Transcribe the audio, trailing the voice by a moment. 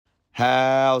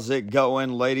How's it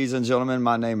going, ladies and gentlemen?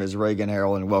 My name is Reagan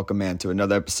Harrell, and welcome in to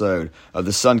another episode of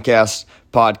the Suncast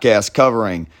podcast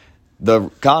covering the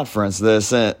conference that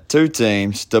sent two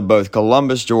teams to both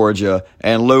Columbus, Georgia,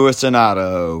 and Lewiston,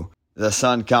 Idaho. The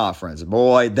Sun Conference.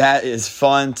 Boy, that is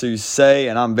fun to say,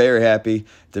 and I'm very happy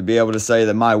to be able to say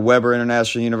that my Weber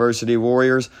International University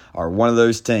Warriors are one of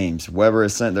those teams. Weber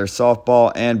has sent their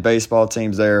softball and baseball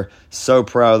teams there. So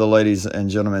proud of the ladies and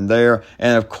gentlemen there.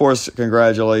 And, of course,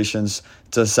 congratulations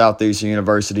to Southeastern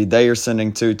University. They are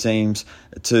sending two teams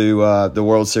to the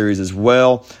World Series as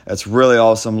well. That's really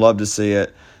awesome. Love to see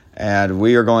it. And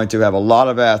we are going to have a lot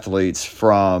of athletes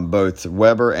from both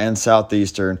Weber and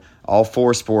Southeastern, all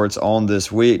four sports on this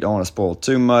week. Don't want to spoil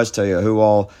too much, tell you who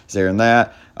all is there in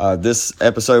that. This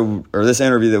episode, or this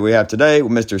interview that we have today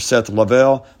with Mr. Seth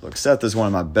Lovell. Look, Seth is one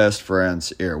of my best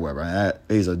friends here at Weber.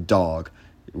 He's a dog.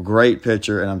 Great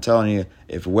pitcher, and I'm telling you,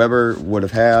 if Weber would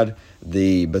have had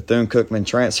the Bethune-Cookman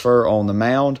transfer on the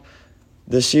mound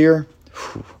this year,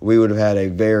 we would have had a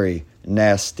very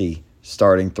nasty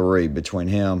starting three between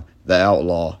him, the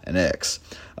Outlaw, and X.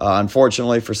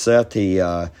 Unfortunately for Seth, he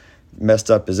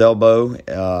messed up his elbow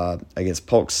against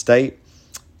Polk State,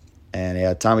 and he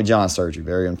had Tommy John surgery.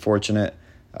 Very unfortunate.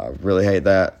 Really hate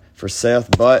that for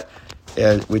Seth, but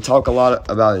we talk a lot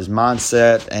about his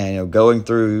mindset and going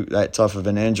through that tough of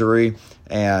an injury.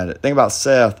 And the thing about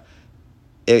Seth,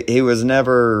 he was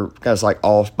never kind of like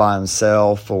off by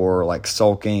himself or like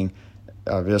sulking.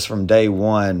 Just from day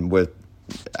one with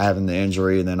having the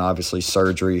injury and then obviously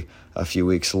surgery a few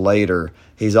weeks later,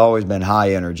 he's always been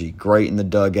high energy, great in the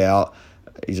dugout.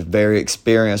 He's a very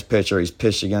experienced pitcher. He's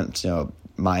pitched against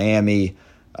Miami,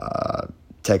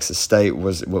 Texas State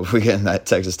we get in that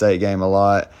Texas State game a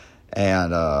lot,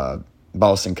 and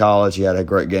Boston College. He had a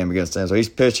great game against them. So he's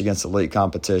pitched against elite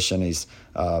competition. He's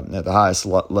at the highest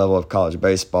level of college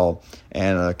baseball,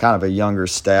 and kind of a younger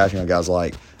staff. Guys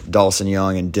like Dawson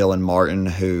Young and Dylan Martin,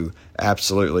 who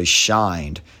absolutely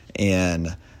shined in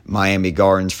Miami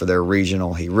Gardens for their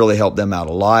regional. He really helped them out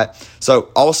a lot.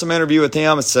 So awesome interview with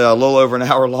him. It's a little over an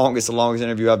hour long. It's the longest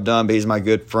interview I've done, but he's my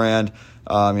good friend.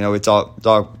 We talk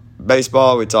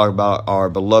baseball. We talk about our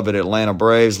beloved Atlanta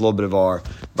Braves, a little bit about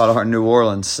our New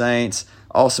Orleans Saints.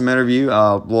 Awesome interview.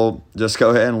 We'll just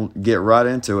go ahead and get right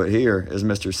into it. Here is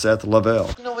Mr. Seth Lovell.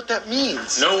 You know what that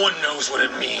means? No one knows what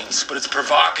it means, but it's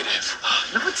provocative.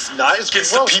 No, it's not. It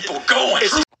gets the people going.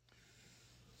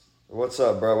 What's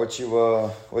up, bro? What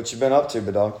you been up to,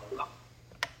 big dog?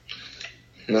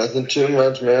 Nothing too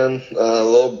much, man.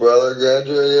 Little brother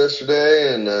graduated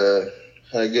yesterday, and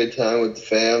had a good time with the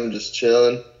fam, just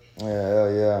chilling. Yeah,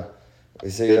 hell yeah.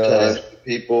 Good times with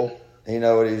people. He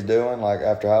know what he's doing, like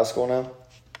after high school now?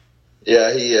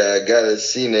 Yeah, he got his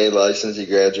CNA license. He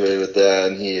graduated with that,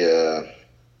 and he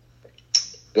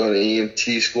going to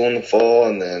EMT school in the fall,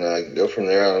 and then go from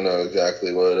there. I don't know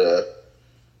exactly what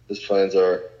his plans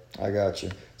are. I got you.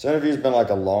 So interview's been like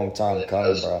a long time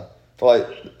coming, bro. I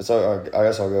guess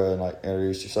I'll go ahead and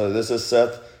introduce you. So this is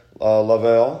Seth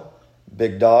Lovell,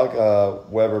 big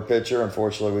dog, Weber pitcher.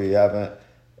 Unfortunately, we haven't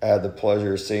had the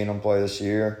pleasure of seeing him play this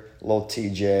year. Little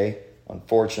TJ,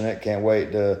 unfortunate. Can't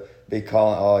wait to be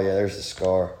calling. Oh yeah, there's the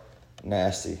scar,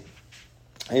 nasty.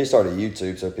 He started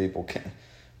YouTube so people can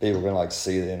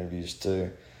see the interviews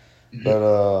too.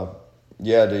 But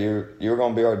yeah, dude, you were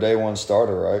gonna be our day one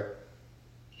starter, right?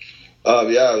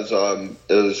 Yeah, it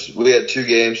was. We had two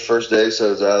games first day, so it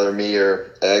was either me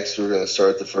or X. We were going to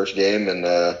start the first game, and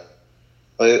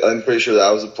I'm pretty sure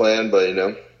that was the plan. But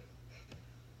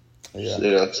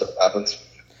stuff happens.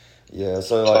 Yeah.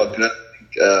 So all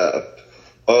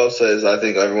I'll say is I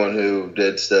think everyone who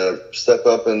did step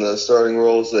up in the starting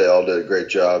roles, they all did a great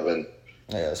job, and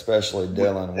yeah, especially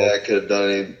Dylan. Yeah, I could have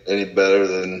done any better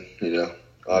than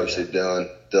obviously Dylan.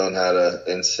 Dylan had an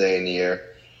insane year.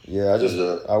 Yeah,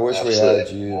 I wish we had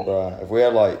you, bro. If we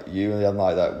had you and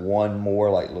that one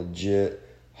more legit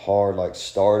hard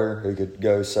starter who could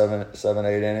go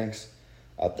 7-8 innings.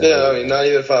 Not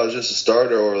even if I was just a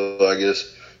starter, or I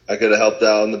guess I could have helped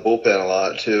out in the bullpen a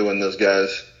lot too. When those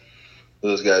guys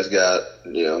got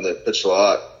they pitched a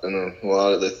lot and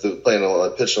they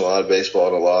pitched a lot of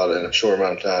baseball in a short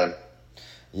amount of time.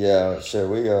 Yeah, shit.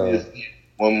 We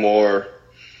one more,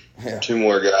 two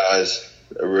more guys.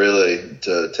 Really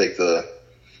to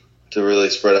really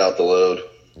spread out the load.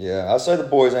 Yeah, I say the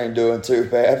boys ain't doing too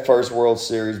bad. First World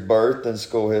Series berth in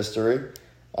school history.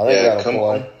 I think that'll come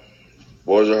play. On.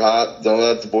 Boys are hot. Don't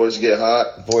let the boys get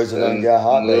hot. Boys have done got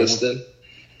hot, baby.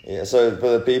 Yeah, so for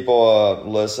the people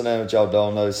listening, which y'all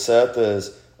don't know, Seth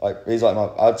is he's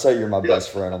I'd say you're my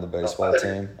best friend on the baseball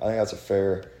team. I think that's a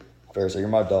fair. So you're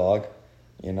my dog.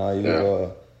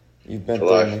 You You've been for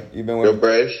through life. me. You've been Go with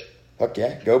Braves. Heck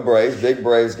yeah, go Braves, big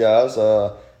Braves guys.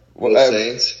 Go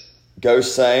Saints. Go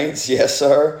Saints, yes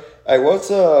sir. Hey, what's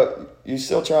you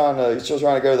still trying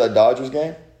to go to that Dodgers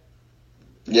game?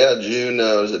 Yeah, June.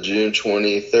 Was it June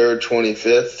 23rd,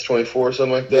 25th, 24th,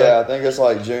 something like that? Yeah, I think it's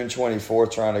like June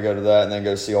 24th. Trying to go to that and then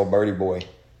go see old Birdie Boy.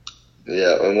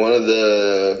 Yeah, and one of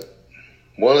the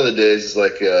days is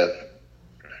like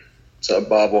it's a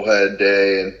bobblehead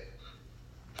day, and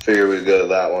figure we'd go to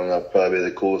that one. That'd probably be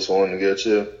the coolest one to go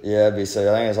to. Yeah, it'd be sick.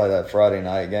 I think it's like that Friday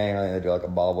night game. I think they do like a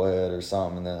bobblehead or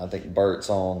something, and then I think Bert's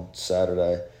on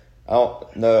Saturday. I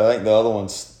don't know. I think the other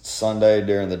one's Sunday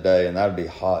during the day, and that'd be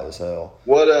hot as hell.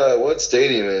 What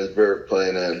stadium is Bert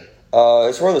playing in?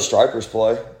 It's where the Stripers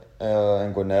play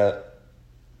in Gwinnett.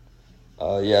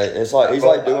 Yeah, it's like he's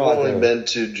like doing. I've only been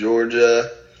to Georgia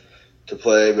to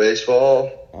play baseball.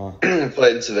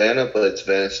 Played in Savannah. Played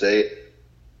Savannah State.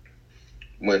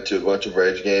 Went to a bunch of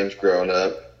Braves games growing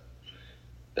up,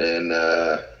 and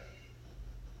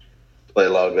played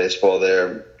a lot of baseball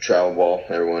there. Travel ball.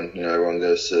 Everyone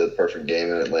goes to the perfect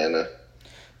game in Atlanta.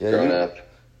 Yeah, growing up.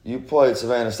 You played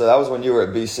Savannah State. That was when you were at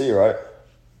BC, right?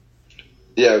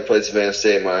 Yeah, we played Savannah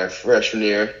State my freshman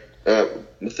year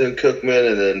within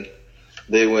Cookman, and then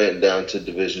they went down to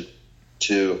Division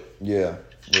II. Yeah,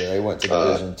 they went to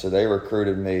Division II. They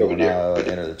recruited me when I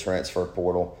entered the transfer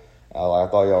portal. I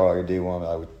thought y'all were like a D1, but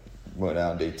I went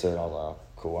down D2, and I was like, oh,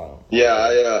 cool. Yeah,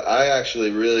 I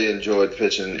actually really enjoyed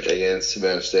pitching against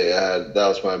Savannah State. That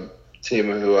was my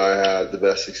team who I had the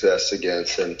best success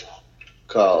against in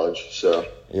college. So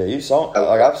yeah, you saw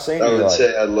I've seen. I would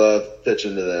say I love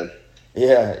pitching to them.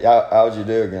 Yeah, how'd you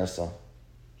do against them?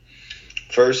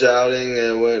 First outing,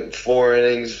 it went 4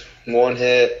 innings, 1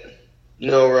 hit,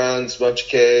 no runs, bunch of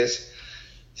Ks.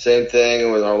 Same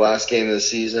thing with our last game of the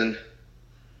season.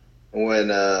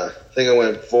 When I think I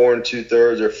went 4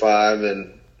 2/3 or 5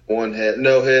 and 1 hit,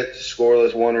 no hit,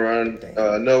 scoreless, 1 run,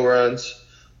 no runs,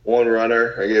 1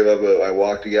 runner. I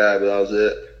walked a guy, but that was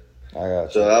it. I got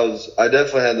you. So I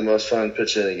definitely had the most fun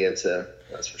pitching against him.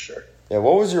 That's for sure. Yeah,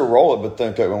 what was your role at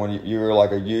Bethune-Cookman when you were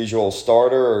like a usual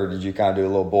starter, or did you kind of do a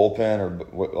little bullpen,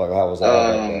 or how was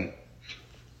that?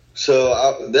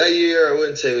 So that year, I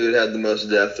wouldn't say we had the most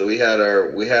depth. We had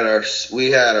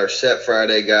our set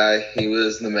Friday guy. He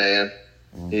was the man.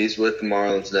 He's with the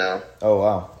Marlins now. Oh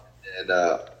wow!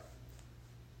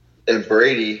 And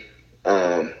Brady,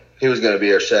 he was going to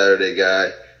be our Saturday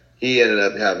guy. He ended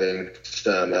up having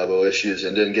some elbow issues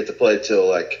and didn't get to play till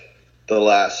like the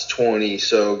last 20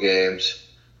 so games.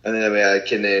 And then we had a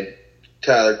kid named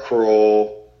Tyler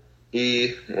Kroll.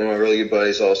 One of my really good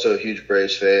buddies, also a huge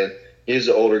Braves fan. He's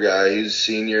the older guy. He's a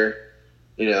senior.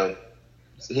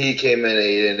 He came in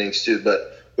 8 innings too.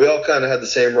 But we all kind of had the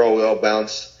same role. We all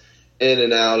bounced in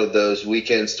and out of those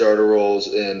weekend starter roles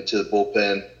into the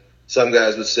bullpen. Some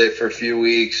guys would stay for a few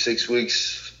weeks, 6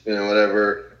 weeks,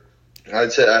 whatever. I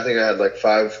think I had like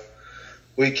 5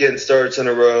 weekend starts in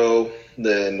a row.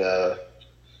 Then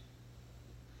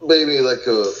maybe like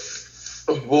a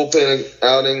bullpen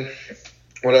outing,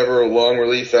 whatever, a long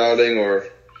relief outing or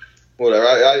whatever.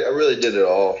 I really did it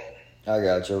all. I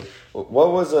got you.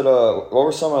 What was it? What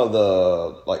were some of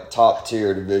the like top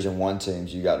tier Division I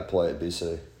teams you got to play at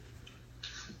BC?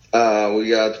 We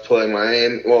got to play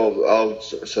Miami.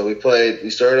 We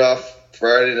started off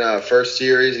Friday night, first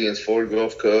series against Florida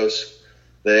Gulf Coast.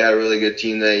 They had a really good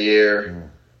team that year.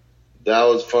 That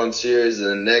was a fun series. And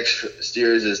the next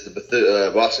series is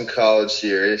the Boston College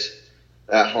series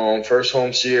at home. First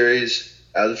home series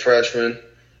as a freshman.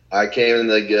 I came in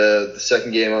the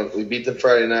second game. We beat them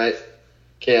Friday night.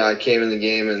 I came in the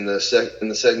game in the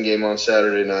second game on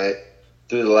Saturday night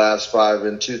through the last 5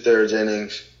 2/3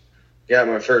 innings. Got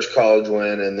my first college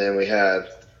win, and then we had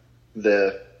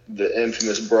the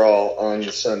infamous brawl on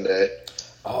the Sunday.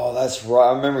 Oh, that's right.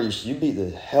 I remember you beat the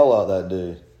hell out of that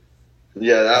dude.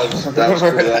 Yeah, that was cool. That was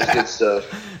good stuff.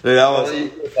 Dude, that was you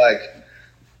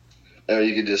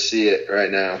could just see it right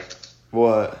now.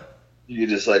 What? You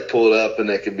could just pull it up, and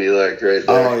it could be right there.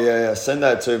 Oh yeah. Send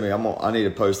that to me. I need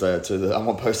to post that I'm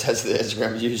gonna post that to the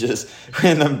Instagram. You just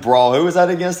random brawl. Who was that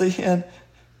against again?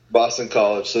 Boston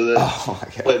College. So then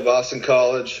played Boston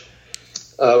College.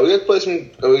 We got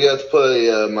to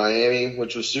play Miami,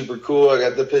 which was super cool. I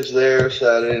got the pitch there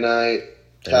Saturday night.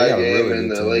 Tie game really in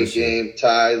the late game.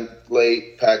 Tie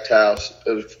late, packed house.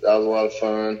 That was a lot of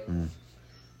fun.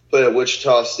 Played at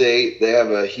Wichita State. They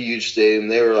have a huge stadium.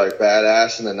 They were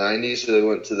badass in the 90s, so they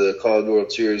went to the College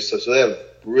World Series. So they have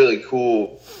really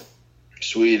cool,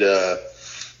 sweet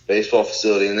baseball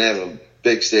facility, and they have a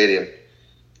big stadium.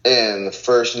 And the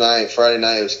first night, Friday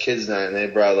night, it was kids' night, and they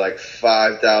brought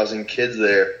 5,000 kids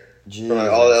there. from like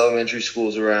all the elementary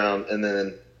schools around, and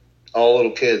then all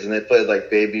little kids, and they played like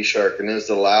Baby Shark, and it was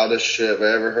the loudest shit I've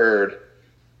ever heard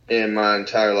in my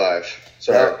entire life.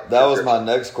 So that was my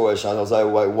next question. I was like,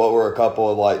 wait, what were a couple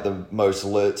of like the most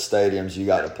lit stadiums you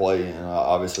got to play in?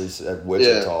 Obviously, at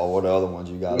Wichita. Yeah. What other ones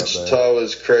you got Wichita up there?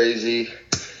 Was crazy.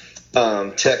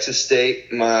 Texas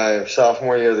State, my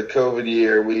sophomore year, the COVID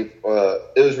year, it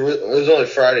was only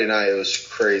Friday night. It was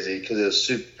crazy because it was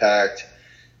super packed.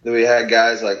 Then we had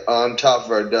guys like on top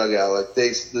of our dugout, like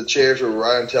the chairs were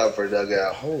right on top of our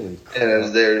dugout. Holy crap. And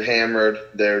as they were hammered,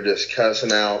 they were just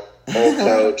cussing out old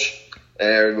coach and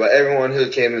everyone who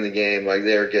came in the game, like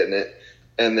they were getting it.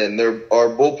 And then our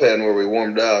bullpen where we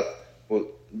warmed up,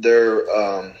 their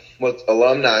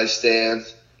alumni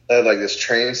stands. They have like this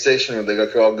train station where they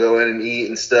could all go in and eat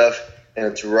and stuff, and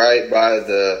it's right by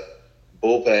the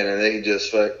bullpen, and they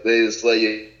just let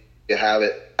you have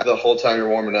it the whole time you're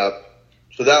warming up.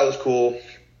 So that was cool.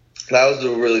 That was a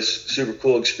really super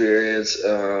cool experience.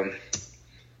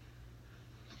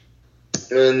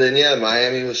 And then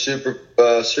Miami was super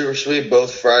sweet.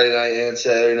 Both Friday night and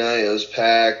Saturday night, it was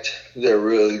packed. They were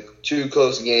really 2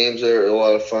 close games. They were a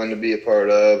lot of fun to be a part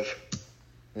of.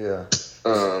 Yeah.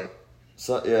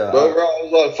 But overall, it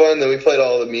was a lot of fun. Then we played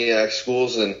all the MEAC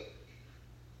schools, and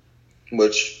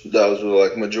which that was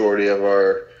like majority of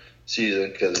our season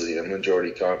because of the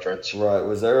majority conference. Right.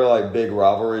 Was there like big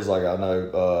rivalries? Like I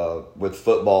know with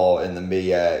football in the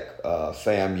MEAC,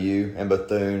 FAMU and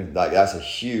Bethune, like that's a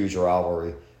huge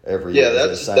rivalry every year. Yeah,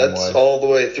 that's all the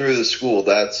way through the school.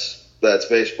 That's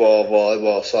baseball,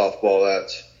 volleyball, softball.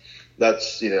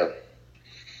 That's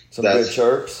good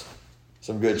chirps.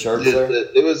 Some good chirps there.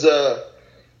 It was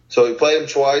so we played them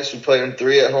twice. We played them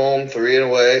 3 at home, 3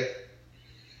 away,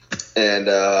 and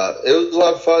it was a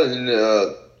lot of fun.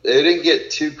 And, it didn't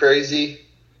get too crazy.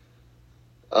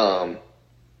 Other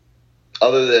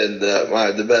than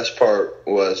the best part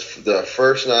was the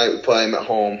first night we played them at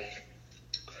home.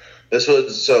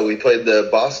 We played the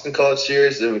Boston College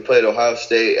Series, then we played Ohio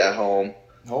State at home.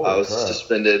 I was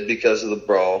suspended because of the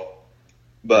brawl.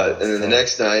 And then the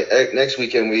next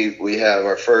weekend, we have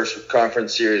our first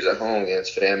conference series at home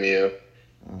against FAMU.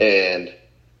 And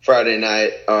Friday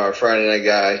night, our Friday night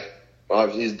guy,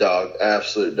 obviously he's a dog,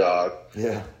 absolute dog.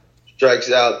 Yeah.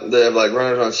 Strikes out. They have like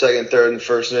runners on second, third, in the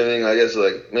first inning. I guess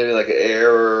maybe an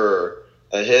error or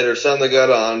a hit or something got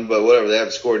on, but whatever. They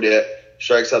haven't scored yet.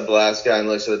 Strikes out the last guy and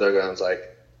looks at the dugout and was like,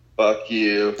 "Fuck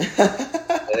you!"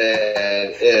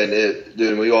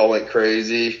 and we all went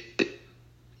crazy.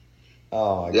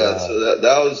 Oh my god! Yeah, so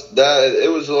that was that. It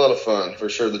was a lot of fun for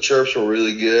sure. The chirps were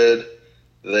really good.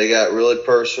 They got really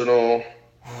personal.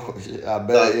 I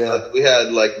bet. Yeah, we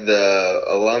had like the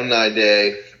alumni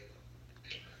day,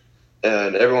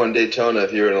 and everyone in Daytona,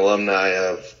 if you're an alumni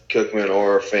of Cookman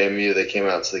or FAMU, they came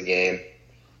out to the game,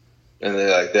 and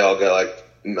they all got like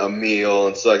a meal,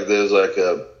 and it's like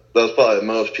that was probably the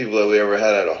most people that we ever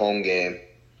had at a home game.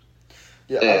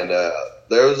 Yeah, and it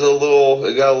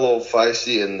got a little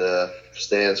feisty in the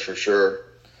stands for sure.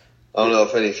 I don't know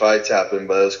if any fights happened,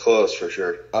 but it was close for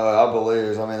sure. I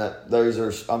believe. I mean,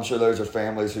 I'm sure those are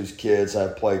families whose kids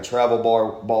have played travel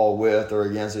ball with or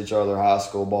against each other, high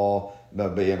school ball,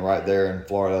 being right there in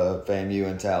Florida, FAMU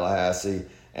and Tallahassee,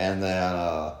 and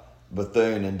then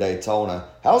Bethune and Daytona.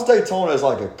 How's Daytona as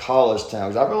like a college town?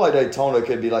 Because I feel like Daytona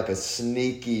could be like a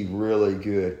sneaky, really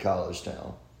good college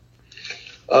town.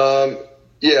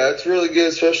 Yeah, it's really good,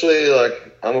 especially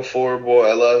like I'm a Florida boy.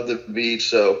 I love the beach,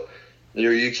 so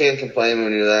you can't complain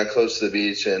when you're that close to the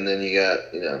beach. And then you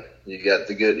got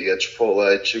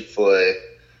Chipotle, Chick-fil-A,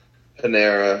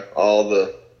 Panera, all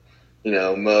the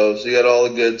Moe's. You got all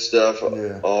the good stuff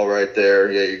all right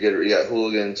there. Yeah, you're good. You got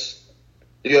Hooligans.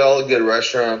 You got all the good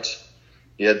restaurants.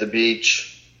 You had the beach.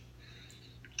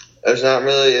 There's not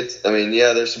really.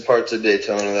 There's some parts of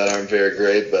Daytona that aren't very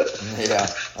great, but I mean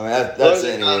that's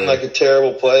not like a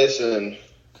terrible place, and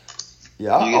you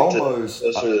get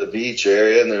closer to the beach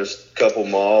area, and there's a couple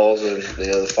malls, and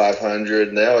the 500,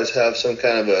 and they always have some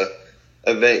kind of a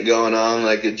event going on,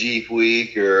 like a Jeep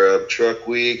week or a truck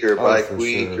week or a bike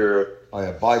week or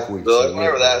bike week. So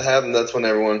whenever that happens, that's when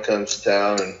everyone comes to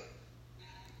town and.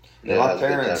 My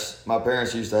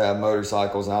parents used to have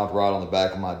motorcycles, and I would ride on the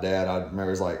back of my dad. I remember it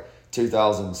was like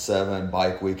 2007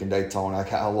 bike week in Daytona. I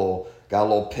got a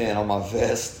little pin on my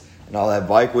vest and all that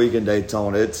bike week in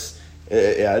Daytona. It's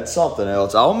something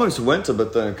else. I almost went to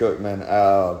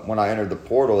Bethune-Cookman when I entered the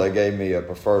portal. They gave me a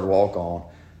preferred walk on,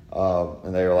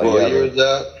 and they were like, "What year was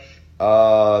that?"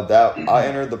 I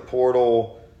entered the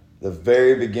portal the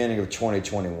very beginning of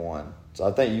 2021. So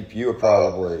I think you were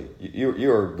probably you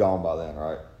were gone by then,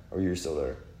 right? Or you were still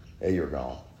there? Yeah, you were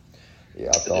gone. Yeah,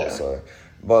 I thought so.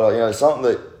 But, something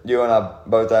that you and I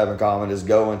both have in common is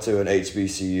going to an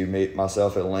HBCU.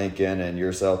 Myself at Lincoln and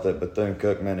yourself at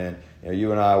Bethune-Cookman. And,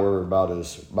 you and I were about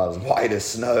as white as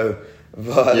snow.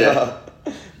 But,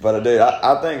 dude,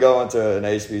 I think going to an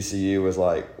HBCU was,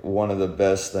 one of the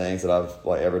best things that I've,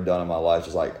 ever done in my life.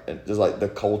 Just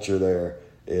the culture there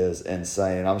is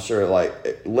insane. And I'm sure,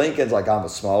 Lincoln's, I'm a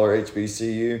smaller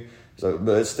HBCU.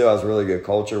 But it still has really good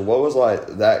culture. What was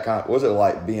what was it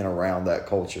like being around that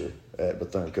culture at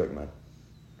Bethune-Cookman?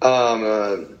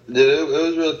 Dude, it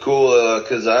was really cool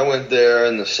because I went there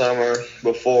in the summer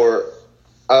before.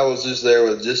 I was just there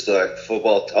with just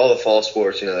football, all the fall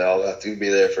sports. They all have to be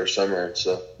there for summer and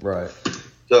stuff. Right.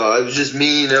 So it was just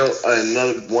me,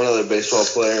 and one other baseball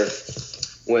player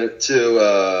went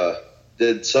to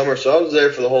did summer. So I was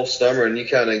there for the whole summer, and you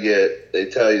kind of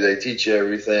they teach you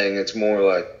everything. It's more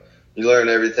like you learn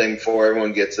everything before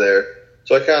everyone gets there.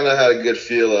 So I kind of had a good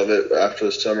feel of it after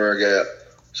the summer.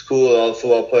 It's cool with all the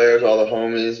football players, all the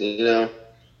homies,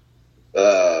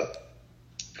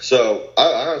 So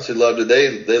I honestly loved it.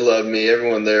 They loved me.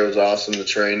 Everyone there was awesome. The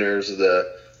trainers, some of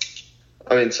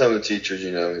the teachers,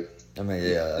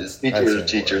 teachers are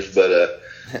teachers, but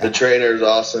the trainers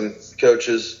awesome,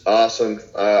 coaches awesome.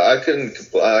 I couldn't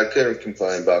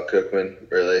complain about Cookman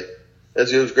really.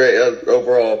 It was great.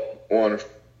 Overall,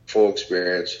 wonderful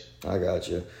experience. I got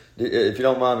you. If you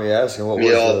don't mind me asking, what I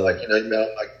met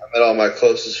all my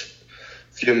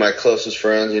few of my closest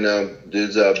friends.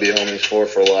 Dudes I'll be homies for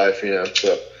life.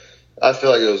 So I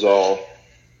feel like it was all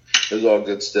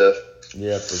good stuff.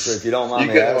 Yeah, for sure. If you don't mind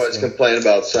me asking, you can always complain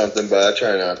about something, but I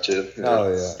try not to.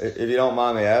 Oh yeah. If you don't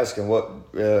mind me asking,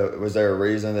 what was there a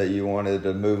reason that you wanted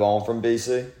to move on from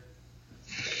BC?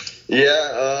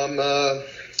 Yeah.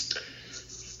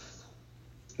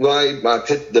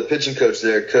 The pitching coach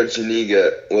there, Coach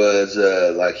Zuniga, was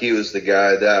he was the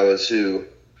guy that was who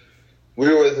we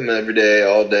were with him every day,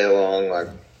 all day long,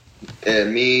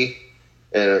 and me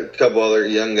and a couple other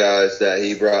young guys that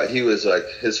he brought. He was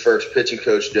his first pitching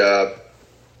coach job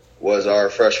was our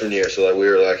freshman year, so we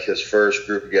were his first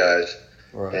group of guys,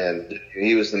 right. And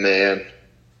he was the man.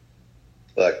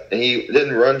 And he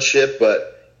didn't run shit,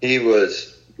 but he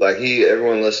was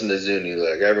everyone listened to Zuni,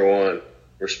 everyone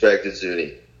respected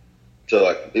Zuni.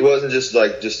 So he wasn't just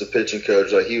a pitching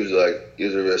coach. He was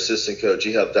an assistant coach.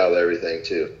 He helped out with everything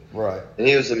too. Right. And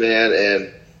he was the man.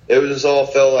 And it was just all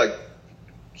felt like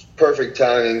perfect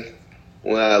timing.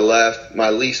 When I left, my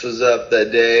lease was up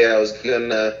that day. I was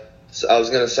gonna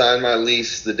sign my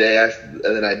lease the day and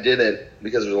then I didn't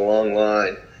because there was a long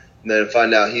line. And then to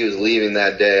find out he was leaving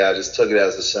that day, I just took it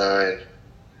as a sign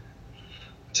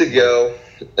to go.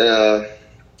 There's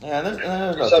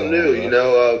something new,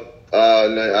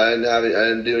 I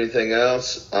didn't do anything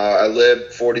else. I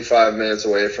lived 45 minutes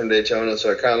away from Daytona,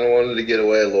 so I kind of wanted to get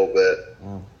away a little bit.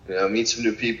 Meet some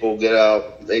new people, get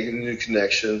out, make new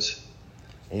connections.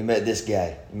 And you met this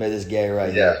guy. Right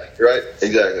here. Yeah, right?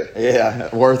 Exactly. Yeah,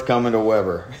 worth coming to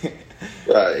Weber.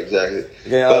 Right, exactly.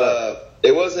 Yeah, but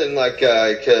it wasn't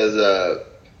because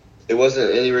it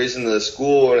wasn't any reason to the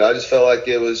school. I just felt like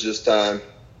it was just time.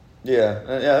 Yeah,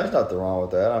 there's nothing wrong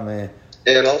with that.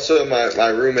 And also my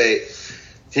roommate,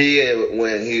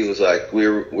 when he was we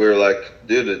were like,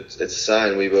 dude, it's a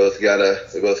sign. We both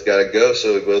gotta go.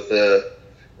 So we both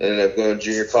ended up going to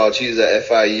junior college. He's at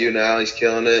FIU now. He's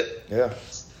killing it. Yeah.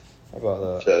 How about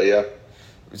that? So yeah.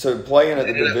 So playing at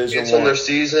the Division It's on their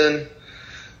season,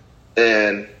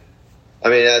 and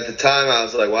at the time I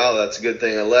was like, wow, that's a good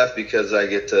thing I left because I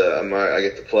get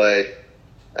to play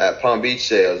at Palm Beach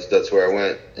Sales. That's where I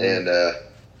went, and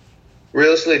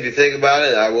realistically, if you think about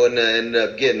it, I wouldn't have ended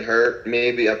up getting hurt.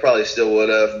 Maybe I probably still would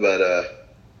have, but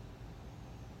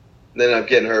then I'm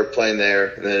getting hurt playing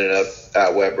there, and then ended up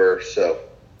at Weber. So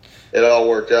it all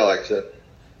worked out, like I said.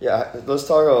 Yeah, let's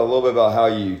talk a little bit about how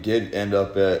you did end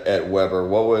up at Weber.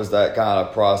 What was that kind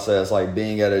of process like,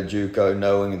 being at a JUCO,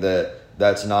 knowing that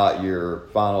that's not your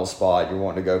final spot, you're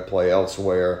wanting to go play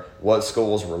elsewhere? What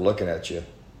schools were looking at you?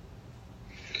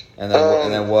 And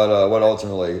then what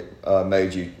ultimately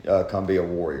made you come be a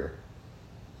Warrior?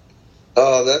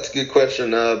 Oh, that's a good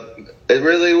question. It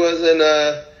really wasn't.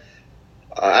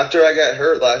 After I got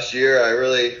hurt last year, I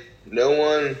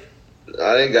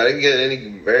didn't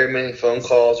get very many phone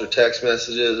calls or text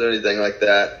messages or anything like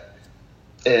that.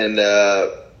 And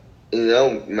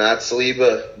Matt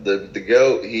Saliba, the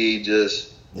GOAT, he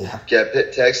just kept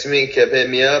texting me, kept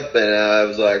hitting me up, and I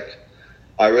was like,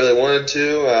 I really wanted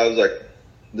to. I was like,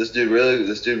 this dude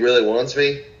really wants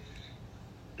me.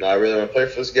 I really want to play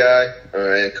for this guy.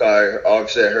 And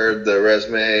obviously I heard the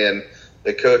resume and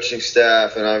the coaching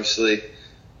staff, and obviously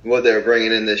what they were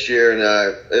bringing in this year, and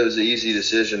it was an easy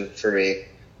decision for me.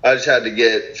 I just had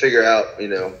to figure out,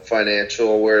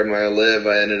 financial, where am I going to live.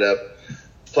 I ended up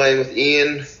playing with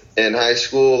Ian in high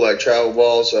school, like travel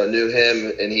ball, so I knew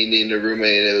him, and he needed a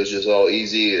roommate, and it was just all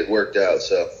easy. It worked out,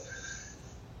 so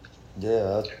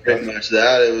yeah, pretty much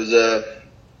that. It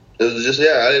was just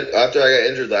after I got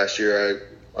injured last year,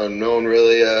 no one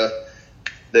really.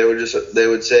 They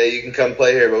would say, you can come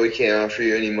play here, but we can't offer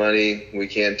you any money. We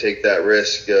can't take that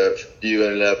risk of you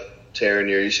ended up tearing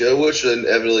your UCL, which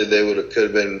inevitably they would have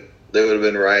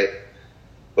been right.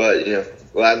 But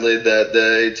gladly that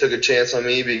they took a chance on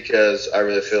me, because I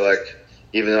really feel like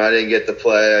even though I didn't get to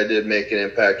play, I did make an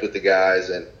impact with the guys.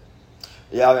 And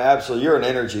yeah, I mean, absolutely, you're an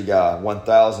energy guy,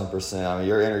 1,000%. I mean,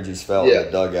 your energy's felt in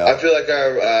the dugout. I feel like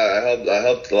I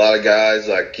helped a lot of guys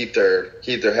like keep their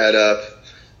head up.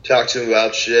 Talk to them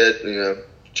about shit,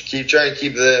 try to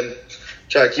keep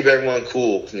everyone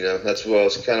cool. That's what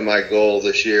was kind of my goal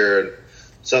this year, and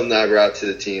something I brought to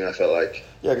the team, I felt like.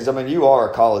 Yeah, because, I mean, you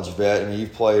are a college vet. I mean,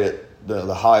 you've played at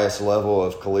the highest level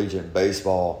of collegiate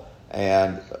baseball,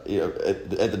 and, at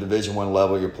the Division I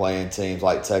level, you're playing teams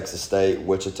like Texas State,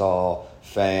 Wichita,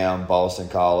 FAM, Boston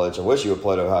College. I wish you would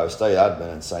played at Ohio State. That'd been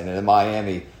insane. And in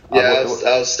Miami. Yeah,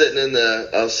 I was sitting in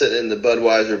the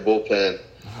Budweiser bullpen.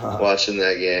 Watching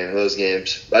those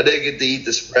games. I did get to eat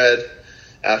the spread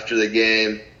after the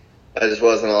game. I just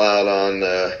wasn't allowed on.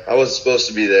 I wasn't supposed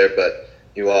to be there, but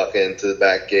you walk into the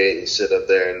back gate and you sit up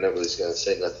there, and nobody's going to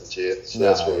say nothing to you. So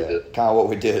that's what we did. Kind of what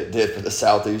we did for the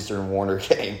Southeastern Warner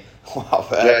game. Wow,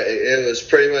 yeah, it was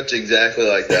pretty much exactly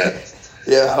like that.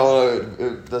 Yeah, I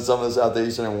don't know. Some of the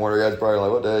Southeastern and Warner guys probably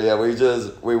like, what the hell? Yeah,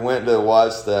 we went to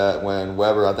watch that when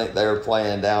Weber, I think they were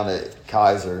playing down at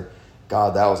Kaiser.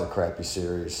 God, that was a crappy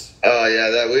series. Oh,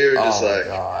 yeah, we were just like... Oh,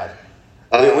 my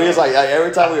God. We was like,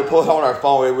 every time we would pull it on our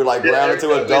phone, we would like round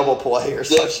into a double play or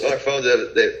something. Our phones,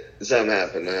 something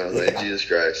happened. And I was like, Jesus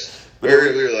Christ. We were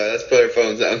like, let's put our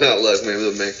phones down. Not look, maybe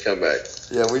they'll make a comeback.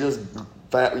 Yeah,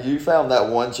 you found that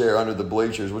one chair under the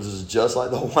bleachers, which is just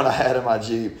like the one I had in my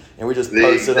Jeep, and we just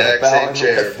posted the exact same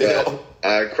chair. But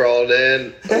I crawled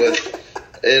in in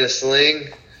a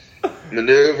sling.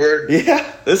 Maneuvered. Yeah,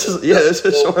 this is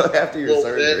shortly after your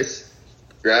surgery.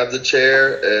 Grabbed the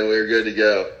chair, and we were good to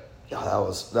go.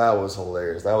 Oh, that was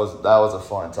hilarious. That was a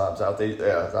fun time.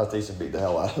 Southeastern beat the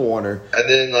hell out of Warner. And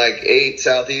then like 8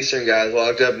 Southeastern guys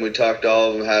walked up, and we talked to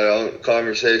all of them, had a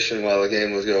conversation while the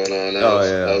game was going on.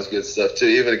 That was good stuff too.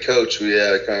 Even a coach we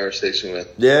had a conversation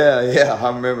with. Yeah,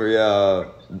 I remember.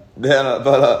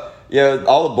 Yeah,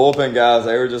 all the bullpen guys,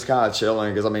 they were just kind of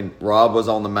chilling because, I mean, Rob was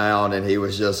on the mound and he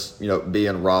was just,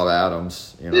 being Rob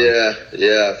Adams.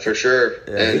 Yeah, for sure.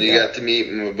 Yeah, and you got to meet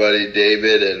my buddy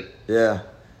David and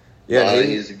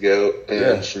he's a goat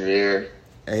and Shamir.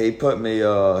 And he put me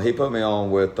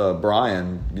on with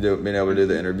Brian, being able to do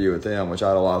the interview with him, which I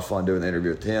had a lot of fun doing the interview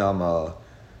with him. I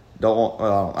don't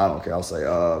care. I'll say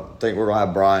I think we're gonna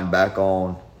have Brian back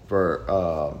on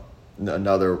for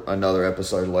another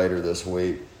episode later this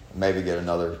week. Maybe get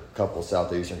another couple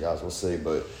Southeastern guys. We'll see.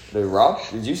 But dude, Rob,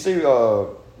 did you see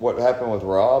what happened with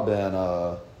Rob and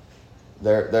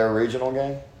their regional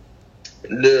game?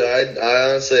 Dude,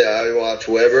 I honestly watched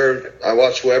Weber. I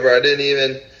didn't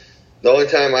even. The only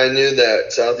time I knew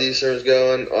that Southeastern was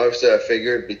going, obviously I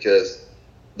figured because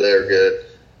they're good,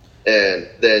 and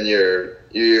then your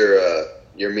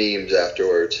memes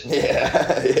afterwards.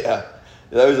 Yeah.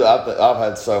 Those I've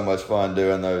had so much fun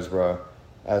doing those, bro.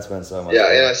 That's been so much fun.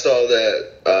 And I saw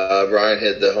that Brian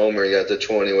hit the homer. He got the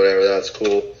 20, whatever. That's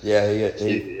cool. Yeah, he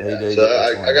did. So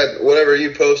I got whatever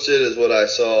you posted is what I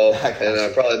saw, and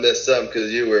I probably missed some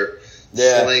because you were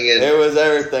slinging. It was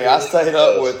everything. I stayed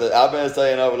up with it. I've been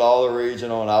staying up with all the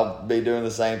regional, and I'll be doing the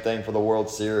same thing for the World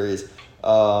Series. He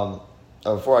got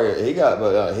a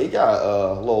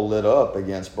little lit up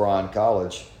against Bryan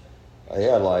College. He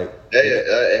had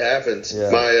it happens.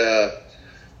 Yeah.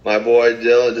 My boy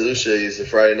Dylan DeLucia, he's a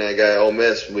Friday night guy at Ole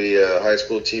Miss. We high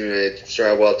school teammates,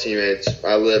 Stradwell teammates.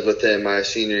 I lived with him my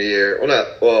senior year.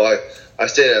 I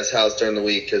stayed at his house during the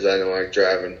week because I don't like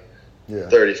driving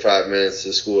 35 minutes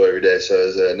to school every day. So it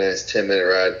was a nice 10-minute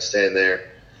ride staying there.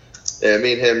 And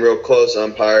me and him real close,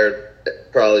 umpired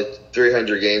probably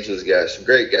 300 games with this guy. He's a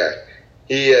great guy.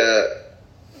 He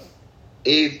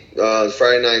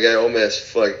Friday night guy at Ole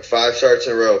Miss, like 5 starts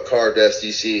in a row, carved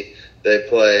SDC. They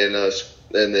play, and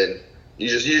then you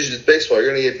just baseball. You're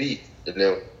gonna get beat.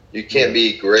 You can't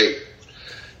be great.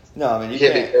 No, I mean you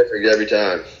can't be perfect every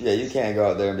time. Yeah, you can't go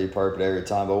out there and be perfect every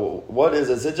time. But what is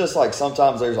it? Is it just like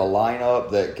sometimes there's a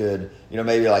lineup that could,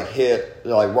 maybe like hit?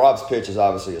 Like Rob's pitch is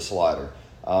obviously a slider.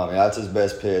 That's his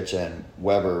best pitch, and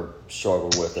Weber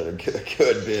struggled with it a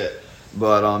good bit.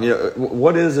 But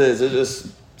what is it? Is it just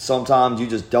sometimes you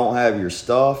just don't have your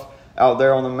stuff out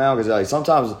there on the mound? Because like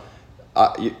sometimes,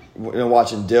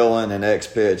 watching Dylan and X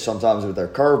pitch, sometimes with their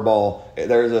curveball,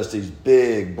 there's just these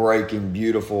big breaking,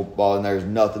 beautiful balls, and there's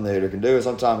nothing the hitter can do. And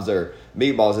sometimes they're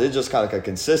meatballs. It's just kind of like a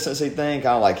consistency thing,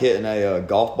 kind of like hitting a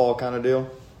golf ball kind of deal.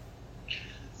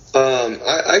 I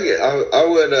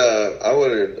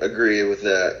would agree with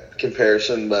that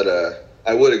comparison, but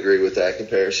I would agree with that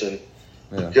comparison.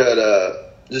 Yeah.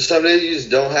 But just some days you just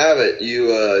don't have it.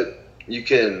 You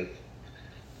can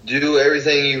do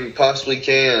everything you possibly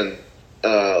can,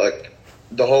 like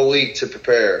the whole week to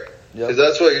prepare. Because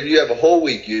that's what you have a whole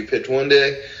week. You pitch one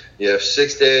day, you have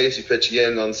 6 days, you pitch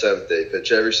again on the 7th day,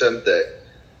 pitch every 7th day.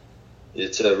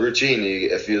 It's a routine.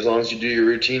 As long as you do your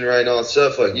routine right and all that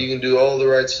stuff, like you can do all the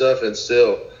right stuff and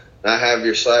still not have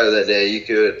your slider that day. You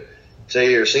could say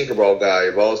you're a sinker ball guy,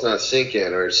 your ball's not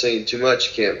sinking, or it's sinking too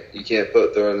much. You can't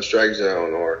throw in the strike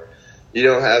zone, or you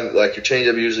don't have like your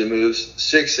changeup usually moves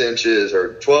 6 inches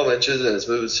or 12 inches and it's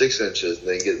moving 6 inches, and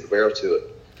then you get the barrel to it.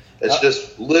 It's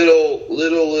just little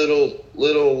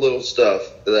stuff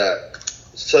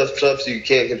stuff you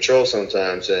can't control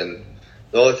sometimes, and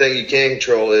the only thing you can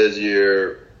control is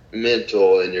your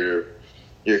mental and your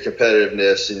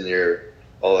competitiveness and your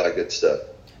all that good stuff.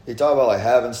 You talk about like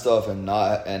having stuff and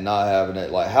not having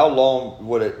it. Like, how long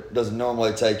does it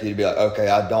normally take you to be like, okay,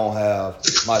 I don't have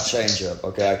my changeup.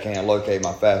 Okay, I can't locate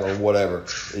my fastball or whatever.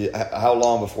 How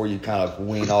long before you kind of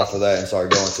wean off of that and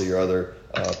start going to your other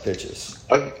pitches?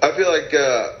 I feel like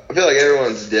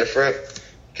everyone's different,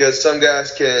 because some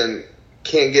guys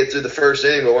can't get through the first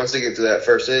inning, but once they get to that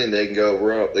first inning, they can go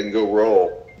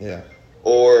roll. Yeah.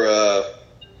 Or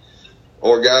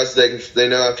guys they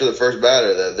know after the first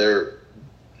batter that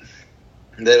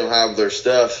they don't have their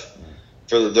stuff,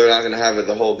 they're not going to have it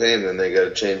the whole game. Then they got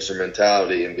to change their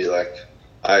mentality and be like,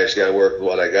 I just got to work with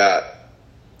what I got.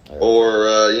 Yeah. Or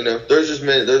there's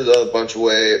a bunch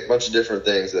of different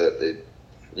things that they,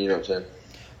 you know what I'm saying.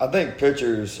 I think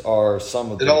pitchers are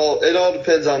some of the. It all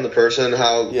depends on the person,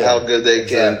 how good they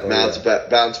can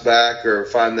bounce back, or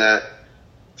find that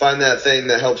thing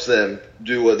that helps them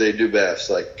do what they do best,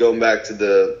 like going back to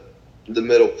the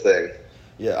middle thing.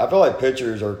 Yeah, I feel like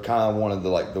pitchers are kind of one of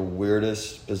the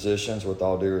weirdest positions, with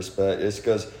all due respect. It's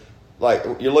because, like,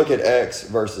 you look at X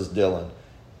versus Dylan.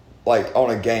 Like, on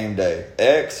a game day,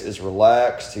 X is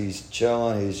relaxed, he's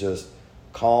chilling, he's just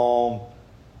calm,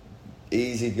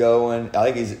 easygoing. I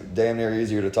think he's damn near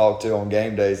easier to talk to on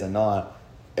game days than not.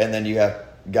 And then you have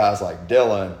guys like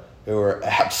Dylan who are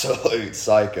absolute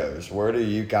psychos. Where do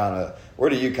you kind of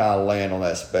land on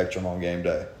that spectrum on game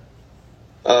day?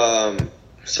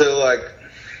 So like,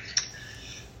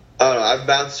 I don't know. I've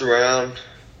bounced around.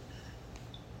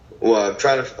 Well, I'm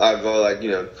trying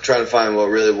to find what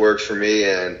really works for me.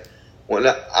 And when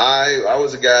I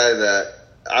was a guy that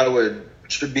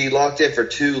should be locked in for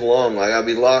too long. Like, I'll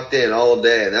be locked in all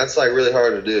day, and that's like really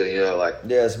hard to do.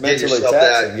 It's mentally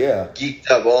taxing. Yeah, geeked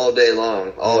up all day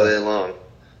long.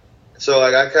 So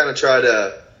like, I kind of try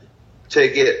to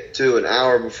take it to an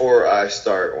hour before I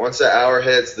start. Once the hour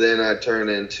hits, then I turn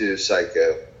into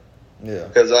psycho. Yeah,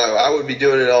 because I would be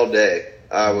doing it all day.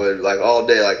 I would all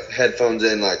day, headphones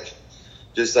in,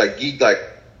 just geek 10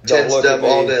 step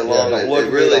all day long.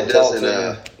 It really doesn't.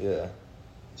 Yeah.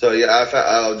 So yeah,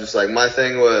 I was just my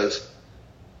thing was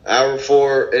hour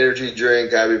before, energy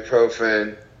drink,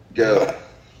 ibuprofen, go.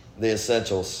 The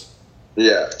essentials.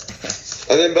 Yeah.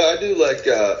 But I do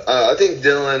I think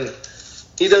Dylan,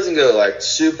 he doesn't go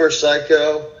super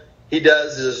psycho. He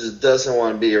just doesn't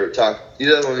want to be he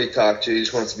doesn't want to be talked to. He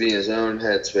just wants to be in his own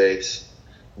headspace.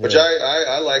 Which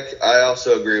I like. I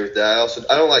also agree with that.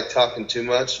 I don't like talking too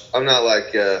much. I'm not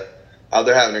out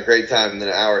there having a great time, and then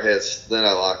an hour hits, then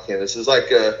I lock in. This is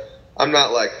I'm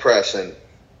not pressing.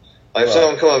 If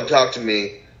someone come up and talk to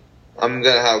me, I'm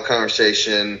gonna have a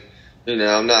conversation. I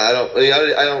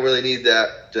don't really need that.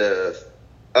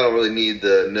 I don't really need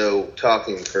the no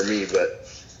talking for me, but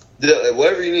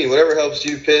whatever you need, whatever helps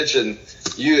you pitch, and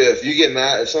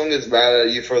if someone gets mad at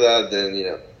you for that, then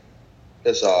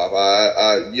piss off.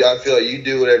 I feel like you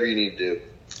do whatever you need to do.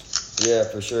 Yeah,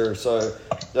 for sure. So,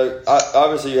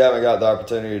 obviously, you haven't got the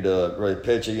opportunity to really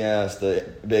pitch against the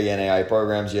big NAIA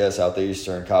programs yet,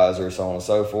 Southeastern, Kaiser, so on and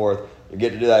so forth. You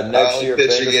get to do that next year. I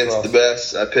pitched against the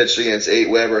best. I pitched against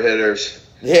 8 Weber hitters.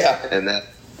 Yeah. And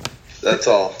that's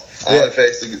all. I haven't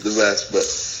faced the best, but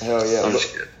hell yeah. I'm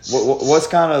just kidding. What's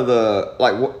kind of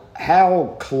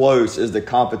how close is the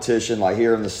competition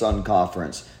here in the Sun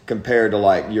Conference compared to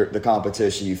the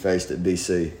competition you faced at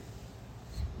BC?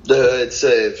 I'd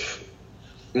say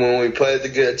when we played the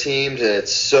good teams,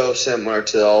 it's so similar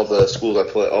to all the schools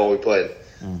we played.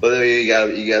 But then you got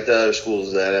the other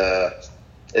schools that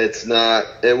it's not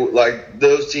like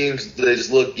those teams. They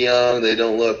just look young. They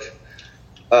don't look.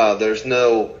 There's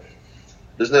no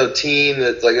team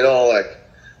that's like at all like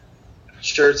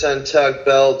shirts untucked,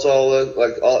 belts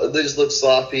they just look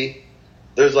sloppy.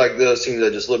 There's like those teams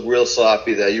that just look real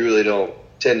sloppy that you really don't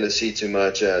tend to see too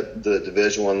much at the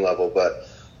Division I level. But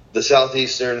the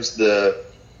Southeasterns, the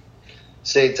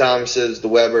St. Thomas's, the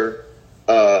Weber,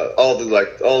 all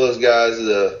those guys,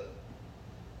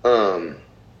 all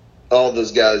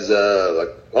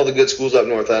the good schools up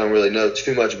north. I don't really know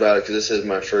too much about it because this is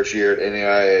my first year at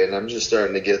NAIA, and I'm just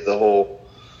starting to get the whole,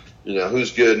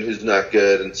 who's good and who's not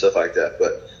good and stuff like that.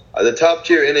 But the top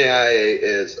tier NAIA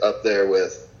is up there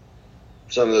with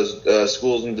some of those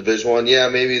schools in Division I. Yeah,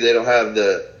 maybe they don't have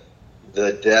the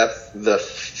depth, the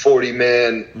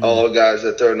 40-man, all guys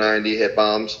that throw 90 hit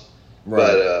bombs. Right.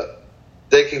 But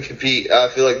they can compete. I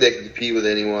feel like they can compete with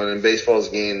anyone. And baseball's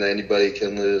a game that anybody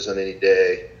can lose on any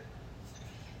day.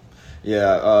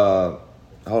 Yeah.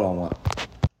 Hold on one.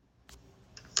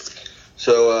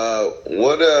 So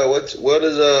what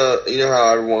is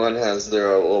how everyone has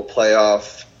their little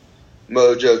playoff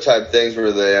mojo type things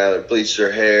where they bleach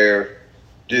their hair,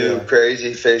 do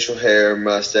crazy facial hair,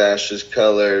 mustaches,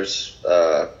 colors,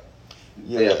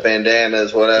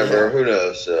 bandanas, whatever. Who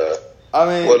knows? I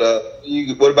mean,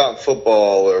 what about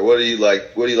football, or what do you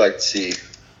like? What do you like to see?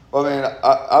 Well, I mean,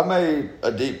 I made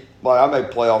I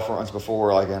made playoff runs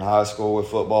before, like in high school with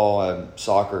football and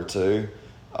soccer too.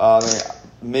 I mean,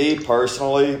 me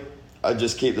personally, I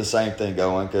just keep the same thing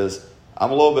going because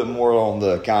I'm a little bit more on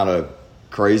the kind of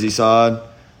crazy side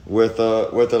with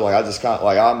it. Like I just kind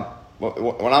of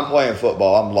when I'm playing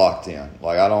football, I'm locked in.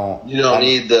 Like I don't. You don't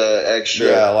need the extra.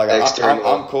 Yeah, like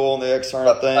I'm cool on the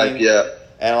external thing. Yeah.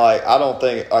 And like I don't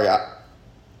think I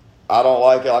don't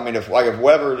like it. I mean, if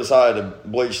Weber decided to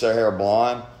bleach their hair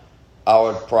blonde, I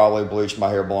would probably bleach my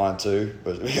hair blonde too.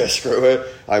 But yeah, screw it.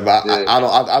 Like,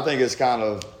 I think it's kind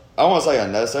of, I don't want to say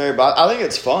unnecessary, but I think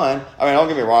it's fun. I mean, don't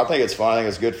get me wrong. I think it's fun. I think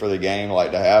it's good for the game, like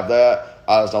to have that.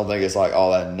 I just don't think it's like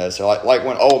all that necessary. Like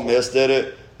when Ole Miss did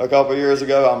it a couple years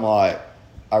ago, I'm like,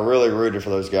 I really rooted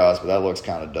for those guys, but that looks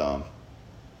kind of dumb.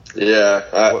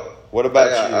 Yeah. What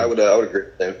about you? I would agree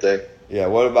with the same thing. Yeah,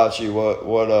 what about you?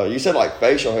 What you said like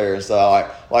facial hair and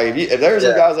stuff. Like if there's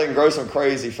some guys that can grow some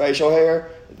crazy facial hair,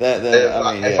 then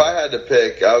if I had to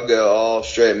pick, I would go all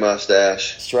straight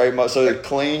mustache. So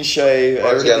clean shave,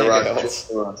 everything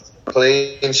else.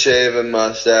 Clean shaven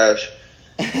mustache,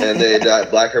 and they dye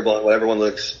black or blonde, whatever one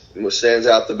stands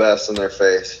out the best in their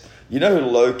face. You know who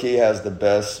low key has the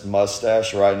best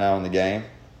mustache right now in the game?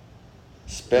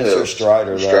 Spencer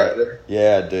Strider. Strider.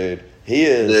 Yeah, dude. He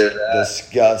is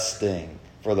disgusting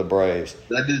for the Braves.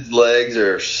 That dude's legs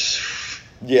are...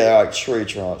 Yeah, like tree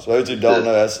trunks. Those who don't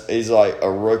know, he's like a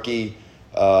rookie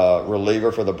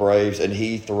reliever for the Braves, and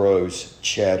he throws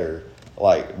cheddar,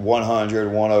 like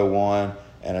 100, 101,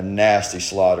 and a nasty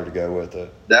slider to go with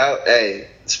it. Now, hey,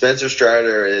 Spencer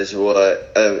Strider is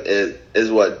what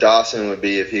Dawson would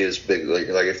be if he was big league.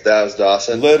 Like if that was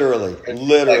Dawson. Literally. Like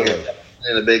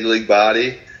in a big league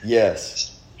body. Yes.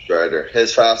 Strider.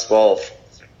 His fastball,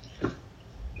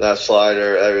 that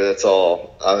slider, that's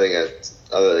all. I think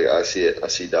I see it. I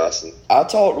see Dawson. I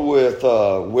talked with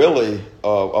Willie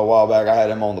a while back. I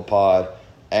had him on the pod,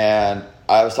 and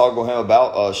I was talking with him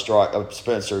about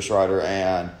Spencer Strider,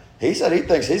 and he said he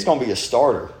thinks he's going to be a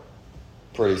starter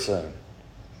pretty soon.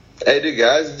 Hey, dude,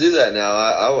 guys, do that now.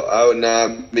 I would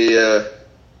not be. I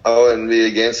wouldn't be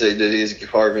against it. He's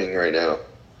carving right now.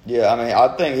 Yeah, I mean, I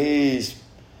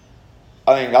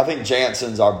think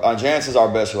Jansen's our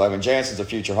best reliever. I mean, Jansen's a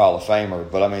future Hall of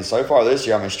Famer, but I mean, so far this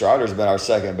year, I mean, Strider's been our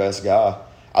second best guy.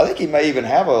 I think he may even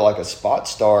have a spot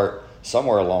start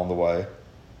somewhere along the way.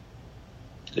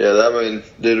 Yeah, I mean,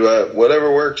 dude,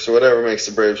 whatever works, whatever makes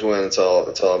the Braves win, it's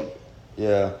all.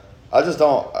 Yeah, I just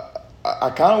don't. I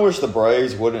kind of wish the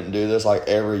Braves wouldn't do this like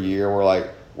every year.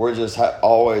 We're just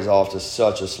always off to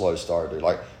such a slow start, dude.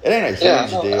 Like it ain't a huge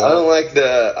deal. I don't like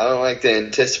the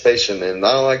anticipation, and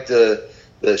I don't like the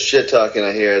shit talking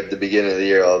I hear at the beginning of the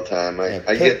year all the time. I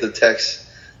get the text,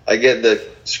 I get the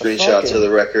screenshots of the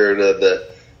record of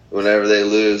whenever they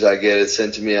lose. I get it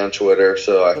sent to me on Twitter.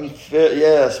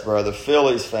 Yes, bro. The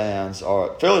Phillies fans are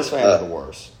the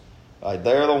worst. Like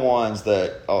they're the ones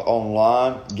that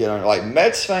online get on. Like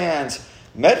Mets fans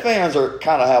are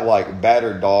kind of have like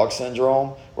battered dog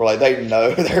syndrome, where like they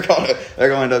know they're going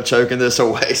to end up choking this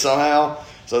away somehow.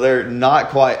 So they're not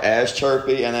quite as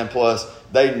chirpy, and then plus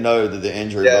they know that the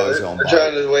injury bug's going to bite.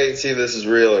 They're trying to wait and see if this is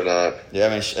real or not. Yeah, I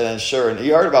mean, and sure. And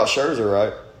you heard about Scherzer,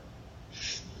 right?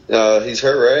 He's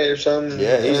hurt, right, or something?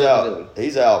 Yeah, he's out.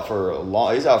 He's out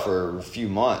for a few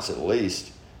months at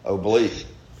least. Oblique.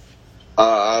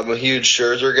 I'm a huge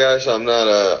Scherzer guy, so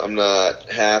I'm not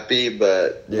happy,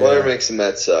 but whatever makes the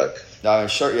Mets suck. I mean,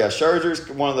 Scherzer's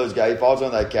one of those guys. He falls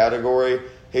in that category.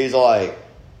 He's like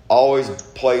always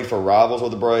played for rivals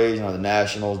with the Braves, the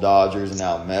Nationals, Dodgers, and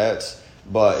now Mets.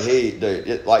 But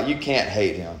you can't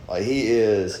hate him. Like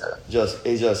he's just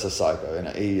a psycho, and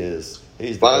he's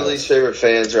my least favorite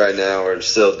fans right now are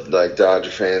still like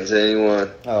Dodger fans. Anyone?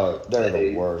 Oh, they're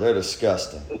the worst. They're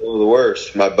disgusting. They're the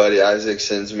worst. My buddy Isaac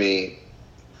sends me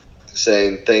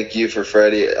saying thank you for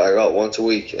Freddie. I got once a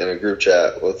week in a group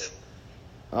chat with.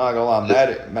 I'm not gonna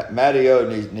lie, Matty O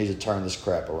needs to turn this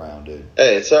crap around, dude.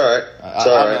 Hey, it's all right. It's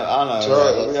all right. I know.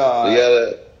 It's all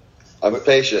right. I'm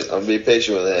patient. I'm be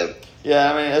patient with him.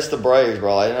 Yeah, I mean it's the Braves,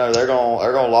 bro. Like, they're gonna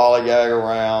lollygag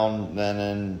around, and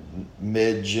then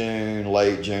mid-June,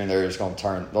 late June, they're just gonna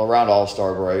turn around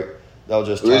All-Star break. They'll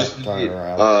just turn it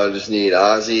around. Just need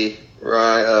Ozzie,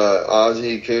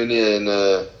 Cunha,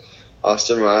 and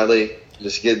Austin Riley.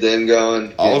 Just get them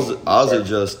going. Ozzie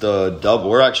just doubled.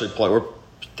 We're actually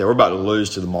we're about to lose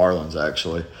to the Marlins.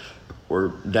 Actually, we're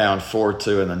down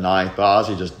 4-2 in the ninth. But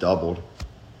Ozzie just doubled.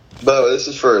 But this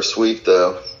is for a sweep,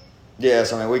 though.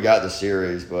 Yes, I mean we got the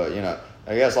series, but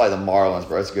I guess like the Marlins,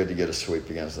 bro. It's good to get a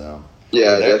sweep against them.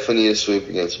 Yeah, definitely need a sweep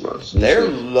against the Marlins. They're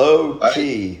low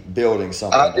key building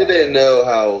something. I didn't know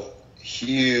how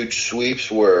huge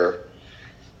sweeps were.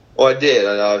 Well, I did,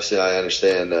 and obviously I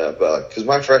understand that, but because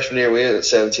my freshman year we ended at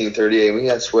 17-38, we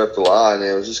got swept a lot, and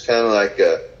it was just kind of like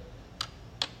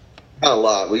not a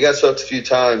lot. We got swept a few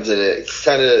times, and it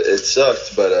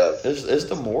sucked, but it's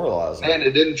demoralizing. And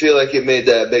it didn't feel like it made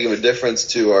that big of a difference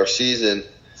to our season.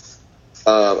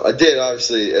 I did,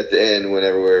 obviously, at the end,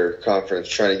 whenever we were trying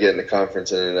to get in the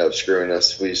conference and ended up screwing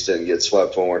us. We just didn't get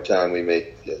swept one more time. We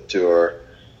made it to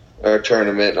our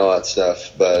tournament and all that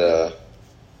stuff. But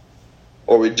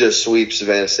or we just sweep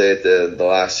Savannah State the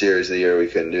last series of the year. We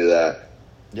couldn't do that.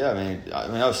 Yeah, I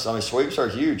mean, sweeps are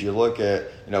huge. You look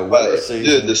at, weather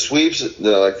season. Dude, the sweeps,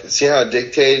 see how it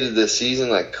dictated the season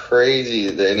like crazy,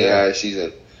 the NAI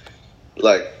season.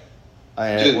 Like,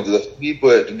 dude, the sweep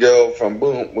would go from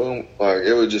boom, boom, like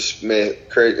it would just it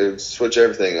would switch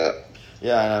everything up.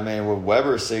 Yeah, and I mean, with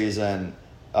Weber's season,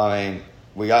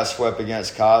 we got swept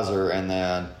against Kaiser, and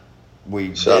then we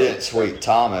didn't sweep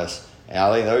Thomas. And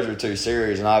I think those are two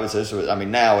series, and obviously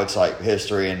now it's like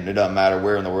history, and it doesn't matter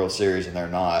we're in the World Series and they're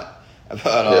not.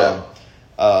 But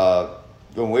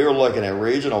when we were looking at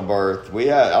regional berth,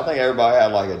 I think everybody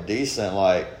had like a decent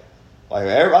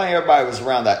everybody was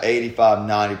around that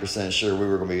 85-90% sure we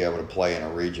were going to be able to play in a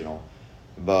regional.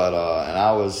 But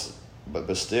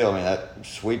but still, that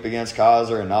sweep against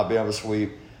Kaiser and not being able to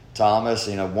sweep Thomas,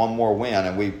 one more win,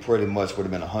 and we pretty much would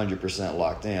have been 100%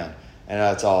 locked in. And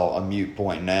that's all a mute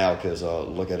point now because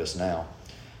look at us now.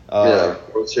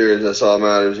 World Series, that's all that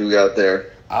matters. We got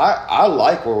there. I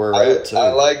like where we're at too.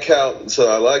 I like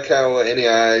how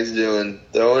NEI is doing,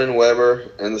 throwing in Weber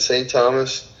and the St.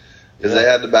 Thomas because they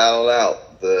had to battle it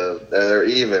out. They're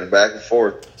even back and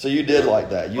forth. So you did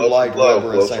like that. You liked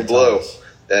Weber and St. Thomas.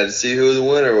 They had to see who the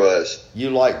winner was.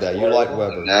 You like that. You like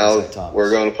Weber. Now and St. Thomas.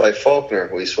 We're going to play Faulkner.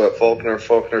 We swept Faulkner.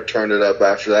 Faulkner turned it up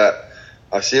after that.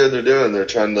 I see what they're doing. They're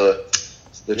trying to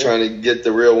get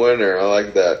the real winner. I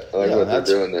like that. I like what they're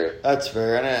doing there. That's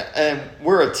fair. And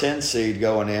we're a 10 seed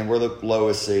going in. We're the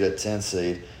lowest seed at 10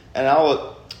 seed. And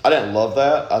I didn't love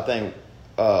that. I think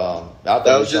that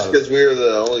was just because we were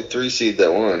the only 3 seed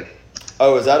that won.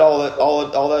 Oh, is that all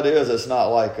that is? It's not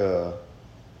like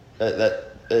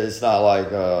it's not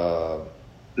like a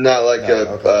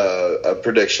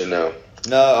prediction, no.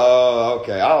 No,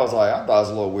 okay. I thought it was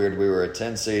a little weird. We were a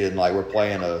 10 seed and we're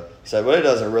playing but it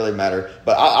doesn't really matter.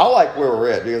 But I like where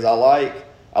we're at because I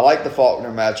like the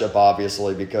Faulkner matchup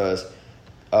obviously because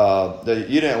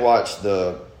you didn't watch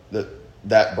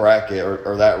that bracket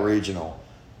or that regional.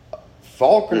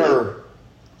 Faulkner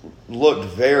looked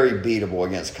very beatable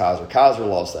against Kaiser. Kaiser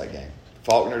lost that game.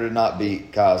 Faulkner did not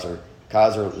beat Kaiser.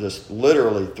 Kaiser just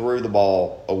literally threw the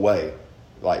ball away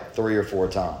like 3 or 4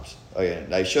 times.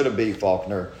 They should have beat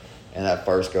Faulkner in that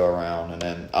first go around, and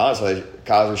then honestly,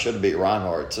 Kaiser should have beat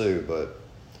Reinhardt too. But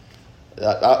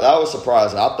that was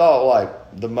surprising. I thought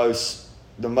the most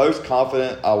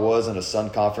confident I was in a Sun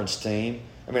Conference team.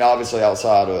 Obviously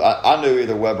outside of I knew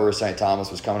either Weber or St.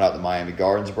 Thomas was coming out the Miami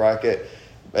Gardens bracket,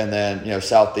 and then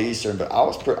Southeastern. But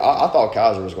I thought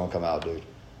Kaiser was going to come out, dude.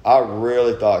 I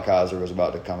really thought Kaiser was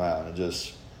about to come out, and it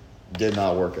just did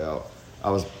not work out. I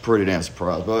was pretty damn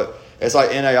surprised, but. it's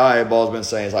like NAIA ball's been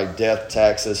saying it's like death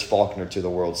taxes Faulkner to the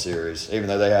World Series, even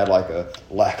though they had like a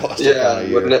lackluster kind of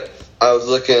year. I was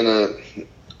looking at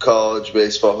college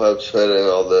baseball hubs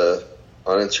and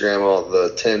on Instagram, all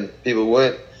the 10 people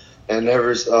went, and I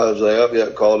was like, oh, yeah,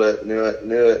 called it, knew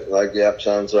it. Like, yep,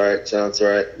 sounds right.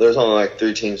 There's only like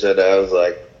 3 teams that I was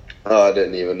like, oh, I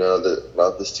didn't even know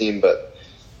about this team, but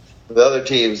the other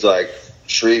teams like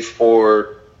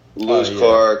Shreveport, Lewis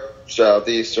Clark,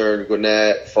 Southeastern,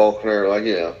 Gwinnett, Faulkner, like,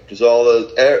 just all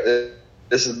those.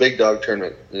 This is a big dog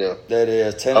tournament, That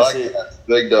is Tennessee. I like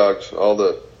big dogs, all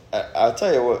the. I'll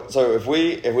tell you what. So if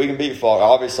we can beat Faulkner,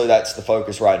 obviously that's the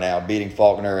focus right now, beating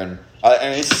Faulkner, and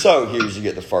it's so huge to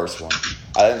get the first one.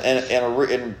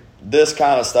 In this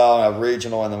kind of style of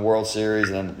regional and the World Series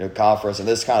and the conference and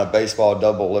this kind of baseball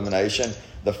double elimination,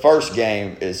 the first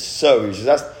game is so huge.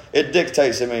 It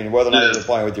dictates. I mean, whether or not you're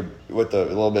playing with a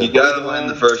little bit. You got to win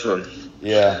the first one.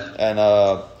 Yeah,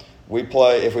 and we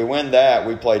play. If we win that,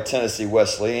 we play Tennessee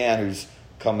Wesleyan, who's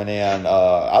coming in.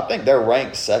 I think they're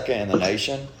ranked second in the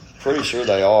nation. Pretty sure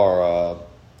they are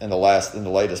in the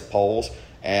latest polls.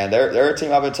 And they're a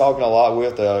team I've been talking a lot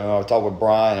with. I talked with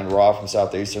Brian and Rob from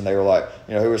Southeastern. They were like,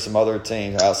 who are some other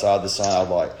teams outside the sun? I was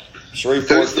like,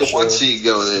 Shreveport. Who's the one seed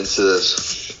going into this?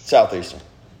 Southeastern.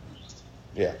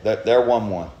 Yeah, they're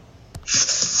 1-1.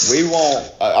 We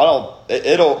won't. I don't.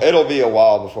 It'll be a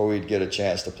while before we get a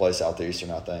chance to play Southeastern.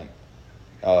 I think.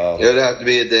 It would have to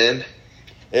be at the end.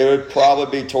 It would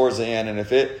probably be towards the end, and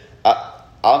if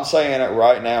I'm saying it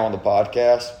right now on the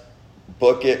podcast,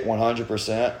 book it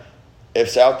 100%. If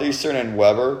Southeastern and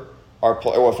Weber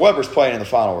if Weber's playing in the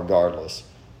final regardless,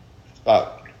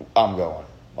 I'm going.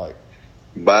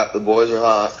 But the boys are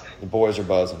hot. The boys are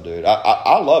buzzing, dude.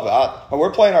 I love it.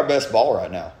 We're playing our best ball right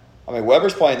now. I mean,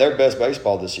 Weber's playing their best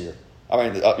baseball this year. I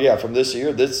mean, from this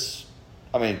year, we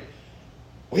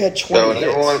had 20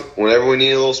 hits. Whenever we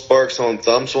need a little spark, someone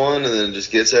thumps one and then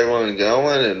just gets everyone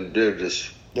going, and dude,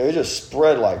 they just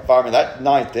spread like fire. I mean, that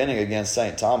 9th inning against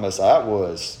St. Thomas, that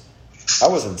was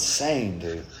insane,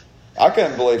 dude. I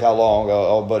couldn't believe how long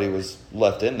old buddy was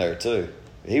left in there too.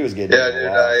 He was getting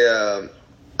dude.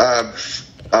 I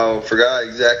forgot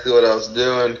exactly what I was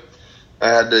doing.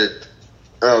 I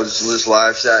was just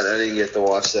live sat. I didn't get to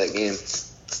watch that game.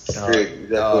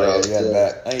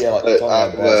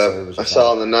 I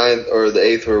saw the 9th or the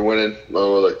 8th were winning,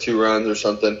 like 2 runs or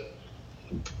something.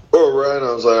 Or a run.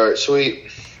 I was like, all right,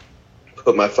 sweet.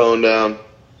 Put my phone down.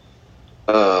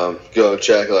 Go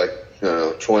check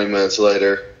 20 minutes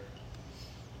later.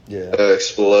 Yeah.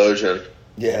 Explosion.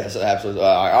 Yeah, it's absolutely.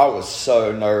 I was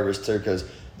so nervous too because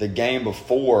the game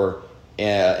before,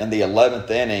 in the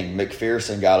 11th inning,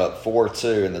 McPherson got up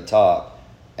 4-2 in the top,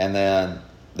 and then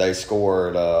they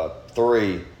scored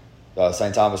 3.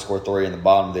 St. Thomas scored 3 in the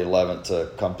bottom of the 11th to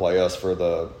come play us for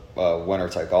the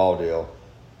winner-take-all deal.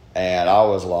 And I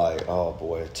was like, oh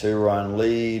boy, 2-run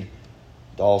lead.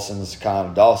 Dawson's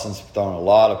throwing a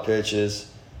lot of pitches.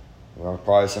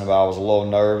 Probably somebody I was a little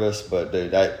nervous, but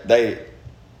dude, it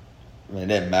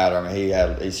didn't matter. I mean, he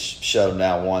shut them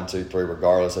down 1, 2, 3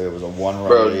 regardless. It was a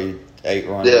 1-run lead,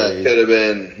 8-run lead. Yeah, it could have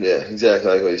been. Yeah, exactly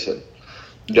like what you said.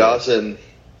 Dawson,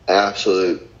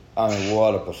 absolute. I mean,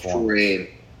 what a performance! Green.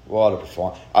 What a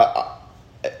performance! I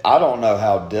don't know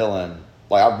how Dylan.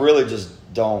 I really just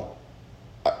don't.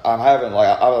 I'm having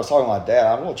I was talking to my dad.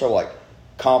 I'm a little trouble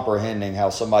comprehending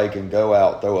how somebody can go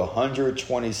out, throw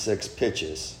 126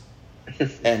 pitches,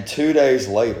 and 2 days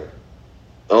later,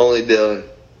 only Dylan.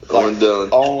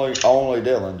 Only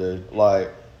Dylan, dude.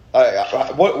 What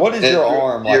does your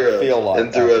arm feel like?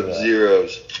 And threw up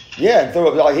zeros. Yeah, and threw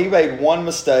up. He made one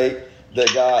mistake. The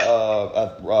guy,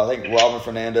 I think Robin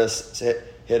Fernandez hit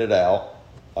it out.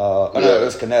 No, it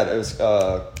was Canetta. It was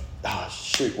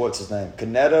what's his name?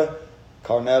 Carnetta.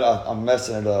 I'm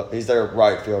messing it up. He's their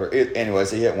right fielder. Anyways,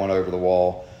 he hit one over the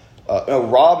wall.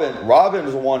 Robin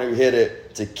was the one who hit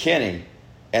it to Kenny,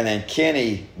 and then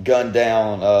Kenny gunned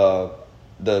down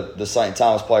the St.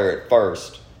 Thomas player at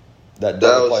first. That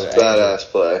was a badass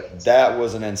play. That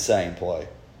was an insane play.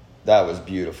 That was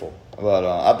beautiful. But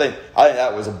I think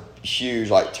that was a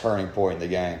huge turning point in the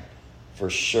game for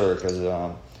sure because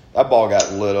that ball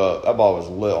got lit up. That ball was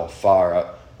lit on fire.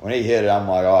 When he hit it, I'm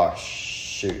like, oh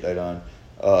shoot, they done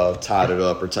tied it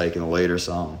up or taken the lead or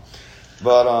something.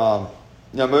 But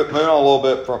moving on a little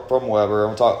bit from Weber,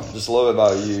 I'm talk just a little bit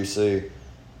about you. See,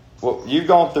 well, you've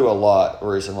gone through a lot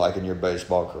recently, in your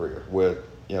baseball career, with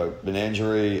an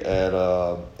injury at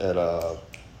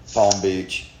Palm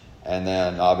Beach, and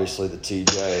then obviously the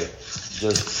TJ.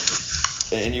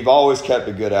 And you've always kept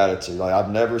a good attitude.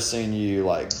 I've never seen you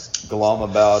glum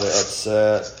about it,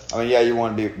 upset. I mean, yeah, you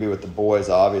want to be with the boys,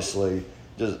 obviously.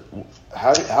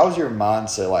 how's your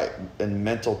mindset like in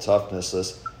mental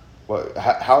toughness?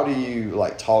 How do you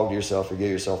like talk to yourself or get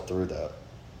yourself through that?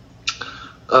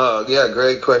 Yeah,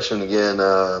 great question again.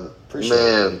 Appreciate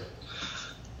man,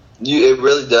 it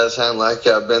really does sound like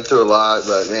I've been through a lot,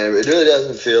 but man, it really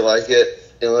doesn't feel like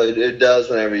it. You know, it does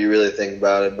whenever you really think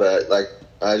about it. But like,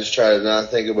 I just try to not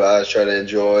think about it. I just try to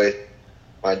enjoy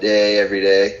my day every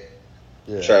day.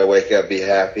 Yeah. Try to wake up, be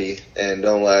happy, and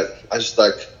I just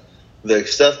like the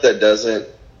stuff that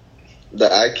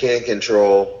I can't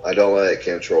control, I don't let it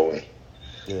control me.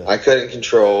 Yeah. I couldn't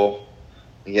control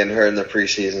getting hurt in the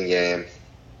preseason game.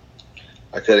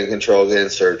 I couldn't control getting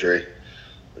surgery.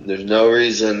 There's no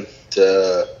reason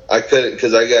I couldn't,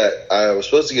 because I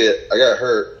got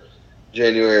hurt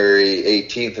January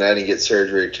 18th and I didn't get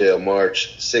surgery till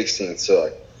March 16th. So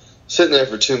like sitting there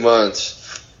for 2 months,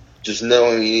 just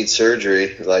knowing you need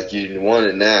surgery, like you want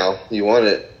it now, you want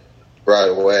it right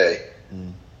away.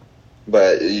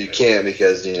 But you can't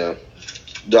because,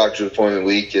 doctor's appointment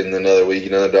week and another week,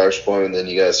 another doctor's appointment, then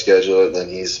you got to schedule it, then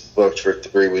he's booked for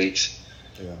 3 weeks.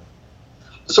 Yeah.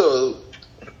 So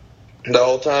the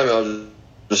whole time I was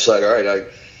just like, all right,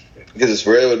 because it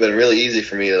would have been really easy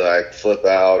for me to like flip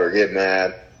out or get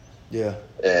mad. Yeah.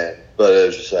 But it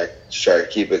was just like, just try to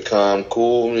keep it calm,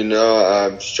 cool,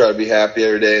 I'm just trying to be happy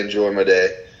every day, enjoy my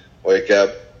day, wake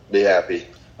up, be happy.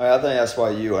 I think that's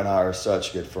why you and I are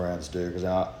such good friends, dude, because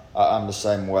I'm the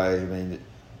same way. I mean,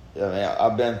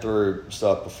 I've been through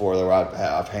stuff before where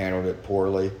I've handled it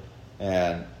poorly,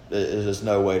 and there's just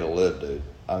no way to live, dude.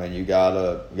 I mean, you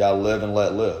gotta live and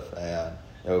let live, and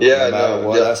no matter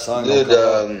what, that sun gonna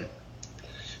come up.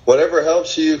 Whatever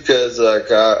helps you, because like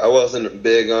I wasn't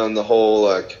big on the whole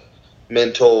like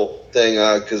mental thing,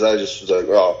 because I just was like,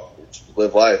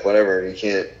 live life, whatever. You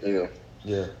can't,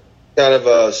 Yeah. Kind of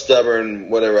a stubborn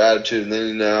whatever attitude,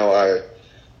 and then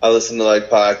I listen to like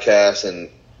podcasts and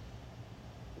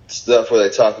stuff where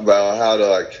they talk about how to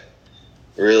like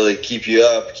really keep you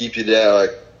up, keep you down,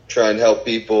 like try and help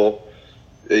people.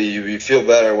 You feel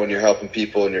better when you're helping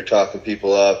people and you're talking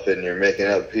people up and you're making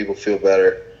other people feel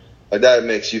better. Like that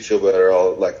makes you feel better.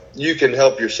 Like you can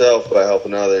help yourself by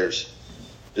helping others.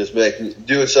 Just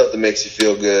doing stuff that makes you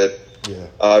feel good. Yeah.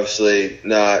 Obviously,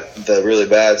 not the really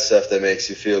bad stuff that makes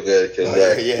you feel good, because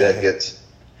that gets.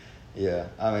 Yeah,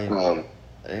 I mean,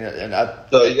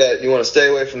 so you want to stay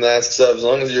away from that stuff as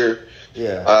long as you're.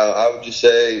 Yeah. I would just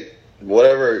say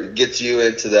whatever gets you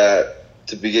into that,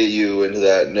 get you into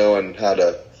that, knowing how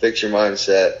to fix your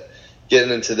mindset,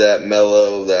 getting into that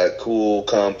mellow, that cool,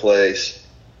 calm place,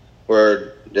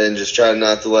 and just try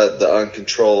not to let the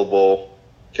uncontrollable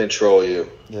control you.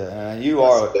 Yeah, and you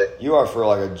are for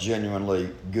like a genuinely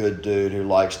good dude who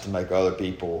likes to make other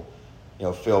people,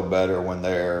 feel better when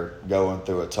they're going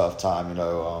through a tough time.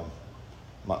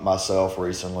 Myself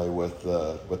recently with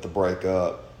the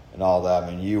breakup and all that.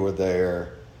 I mean, you were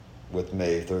there with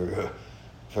me through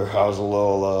I was a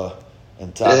little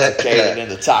intoxicated in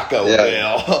the Taco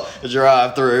Bell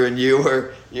drive through, and you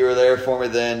were there for me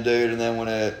then, dude. And then when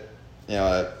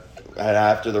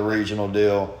after the regional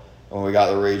deal, when we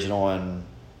got the regional and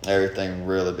everything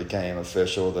really became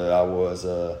official that I was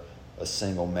a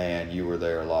single man, you were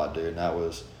there a lot, dude. And that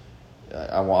was,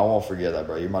 I won't forget that,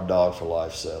 bro. You're my dog for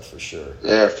life, Seth, for sure.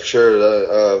 Yeah, for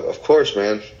sure. Of course,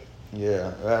 man.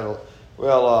 Yeah, we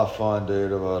had a lot of fun,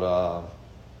 dude. But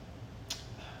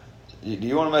do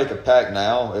you want to make a pact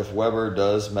now? If Weber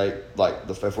does make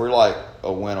if we're like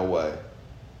a win away,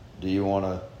 do you want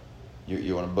to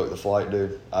you want to book the flight,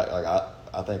 dude?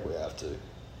 I think we have to.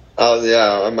 Oh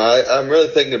yeah, I'm really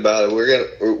thinking about it.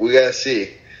 We gotta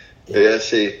see. Yeah. We gotta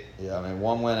see. Yeah, I mean,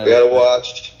 one win. We gotta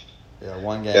watch. Yeah,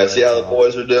 one game. Gotta see how the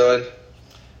boys are doing.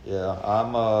 Yeah,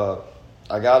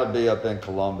 I gotta be up in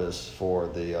Columbus for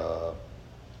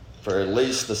at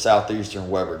least the Southeastern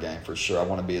Weber game for sure. I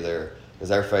want to be there because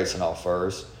they're facing off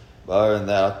first. But other than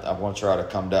that, I want to try to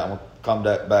come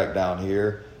back down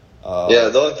here.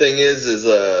 The only thing is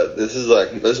this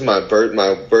is my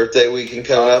birthday weekend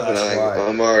coming up, and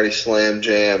I'm already slam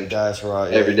jammed. That's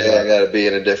right. Every day I got to be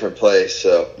in a different place,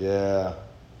 so yeah.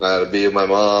 I got to be with my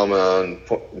mom on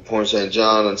Point St.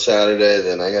 John on Saturday.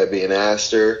 Then I got to be in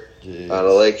Astor at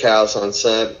a lake house on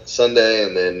Sunday,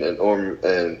 and then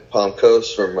in Palm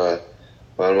Coast for one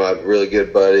of my really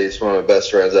good buddies, one of my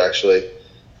best friends actually.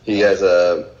 He has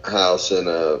a house in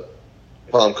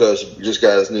Palm Coast, just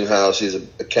got his new house. He's an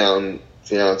accountant,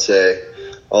 fiance,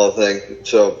 all the thing.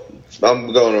 So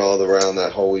I'm going all around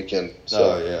that whole weekend.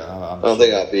 So I don't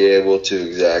think I'll be able to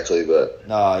exactly, but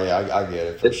no, yeah, I get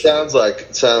it. It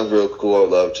sounds real cool.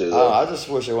 I'd love to. I just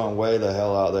wish it went way the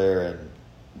hell out there and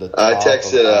I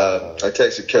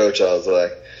texted Coach. I was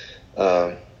like,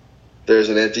 There's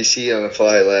an empty seat on the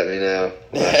flight. Let me know.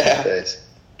 Yeah.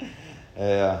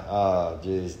 Yeah. Oh,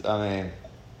 jeez. I mean,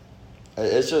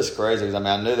 it's just crazy. 'Cause, I mean,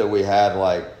 I knew that we had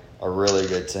like a really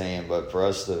good team, but for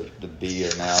us to be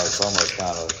here now, it's almost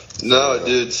kind of No,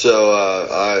 dude. So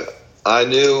I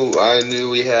knew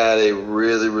we had a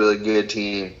really, really good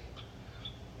team.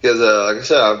 Because, like I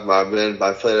said, I've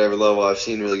played at every level. I've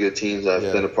seen really good teams. I've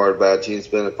been a part of bad teams,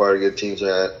 been a part of good teams.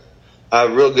 I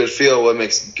have a real good feel of what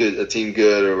makes a team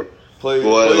good. Or please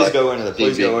go into that.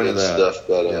 Please go into that stuff.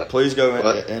 But, please go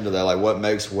into that. Like, what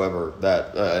makes Weber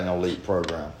that an elite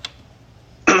program?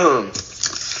 I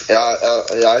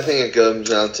think it comes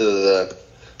down to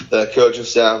the coaching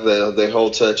staff. They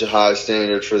hold such a high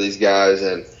standard for these guys,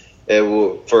 and it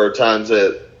will for times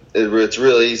that. It's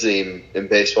really easy in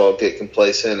baseball to get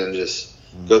complacent and just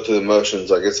go through the motions.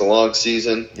 Like, it's a long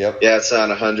season. Yep. Yeah, it's not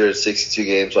 162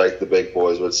 games like the big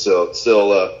boys, but still, it's a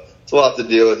lot to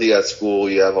deal with. You got school,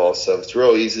 you have all stuff. It's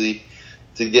real easy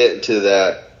to get into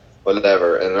that,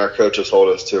 whatever. And our coaches hold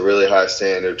us to a really high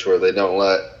standard to where they don't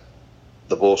let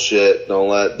the bullshit, they don't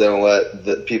let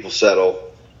the people settle.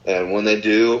 And when they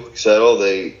do settle,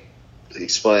 they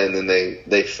explain, then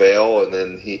they fail, and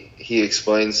then he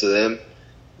explains to them.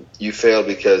 You failed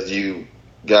because you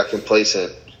got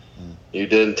complacent. You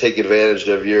didn't take advantage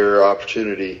of your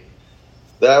opportunity.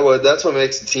 That's what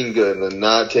makes the team good. And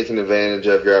not taking advantage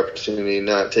of your opportunity,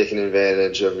 not taking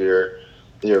advantage of your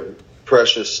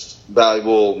precious,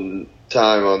 valuable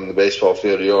time on the baseball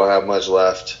field. You don't have much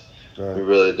left. Right. We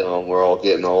really don't. We're all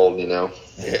getting old,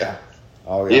 Yeah.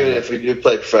 Oh, yeah. Even if you do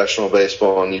play professional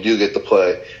baseball and you do get to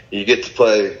play, you get to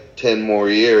play 10 more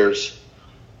years.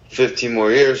 15 more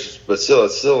years, but it's still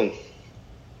short.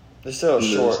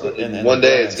 One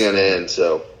day it's going to end.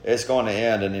 So it's going to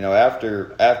end, and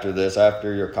after this,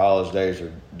 after your college days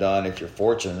are done, if you're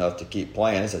fortunate enough to keep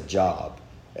playing, it's a job.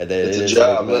 It's a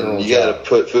job, and you got to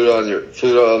put food on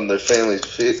their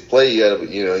family's plate.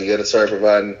 You got to start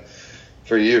providing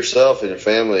for yourself and your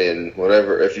family, and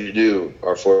whatever. If you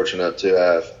are fortunate to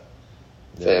have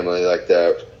family like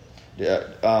that. Yeah,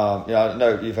 I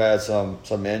know you've had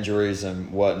some injuries and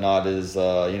whatnot. Is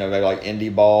maybe like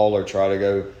indie ball or try to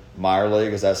go minor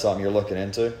league? Is that something you're looking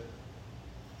into?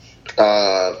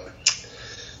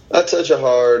 That's such a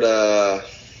hard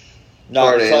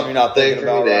something you're not thinking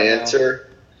about to right answer.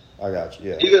 Now? I got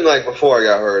you. Yeah. Even like before I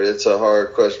got hurt, it's a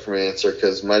hard question for me to answer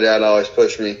because my dad always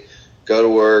pushed me, go to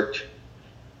work,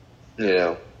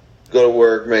 go to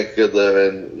work, make a good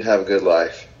living, have a good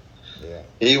life. Yeah.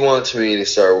 He wants me to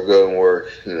start going to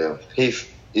work.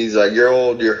 He's like, you're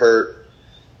old, you're hurt.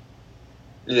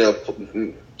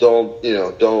 Don't.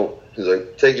 He's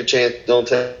like, take your chance. Don't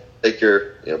take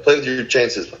your. Play with your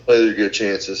chances. Play with your good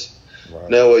chances. Right.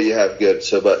 Know what you have good.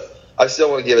 So, but I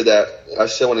still want to give it that. I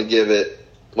still want to give it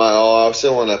my all. I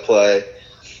still want to play.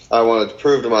 I want to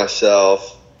prove to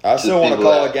myself. I still want to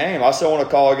call a game. I still want to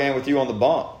call a game with you on the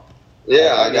bump.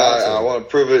 Yeah, I want to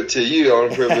prove it to you. I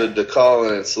want to prove it to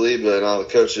Colin and Saliba and all the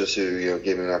coaches who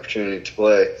gave me an opportunity to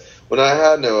play when I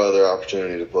had no other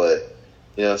opportunity to play.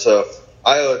 So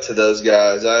I owe it to those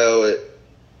guys. I owe it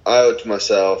to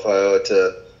myself. I owe it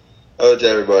to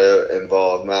everybody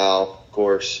involved. Mal, of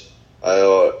course. I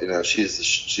owe it.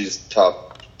 She's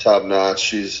top notch.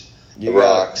 She's the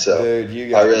rock. So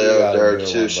dude, I really owe it to her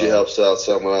too. She helps out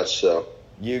so much. So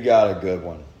you got a good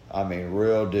one. I mean,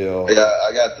 real deal.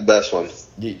 I got the best one.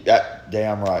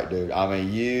 Damn right, dude. I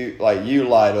mean, you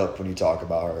light up when you talk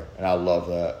about her, and I love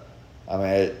that. I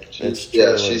mean, it's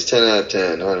truly, she's 10 out of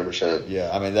 10, 100%.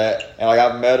 Yeah, I mean that, and like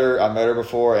I've met her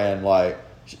before, and like,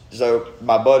 so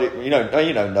my buddy,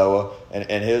 Noah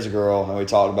and his girl, and we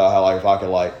talked about how like if I could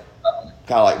like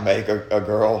kind of like make a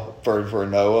girl for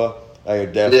Noah, they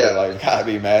would definitely like gotta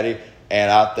be Maddie. And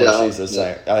I think she's the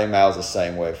same. I think Mal's the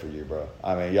same way for you, bro.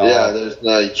 I mean, y'all. Yeah, there's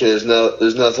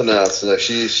nothing else. Like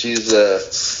she's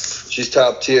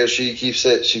top tier. She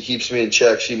keeps me in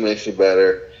check. She makes me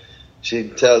better. She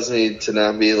tells me to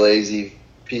not be a lazy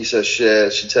piece of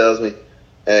shit. She tells me,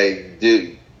 hey,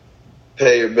 dude,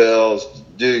 pay your bills.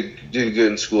 Do good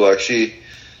in school. Like she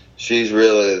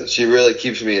really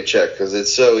keeps me in check because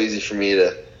it's so easy for me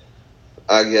to.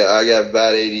 I got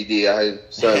bad ADD. I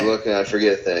start looking, I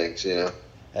forget things,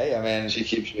 Hey, I mean, she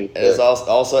keeps me. There's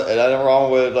also nothing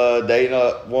wrong with dating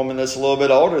a woman that's a little bit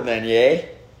older than you, eh?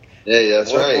 Yeah,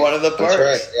 that's right. One of the perks.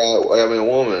 That's right. I mean, a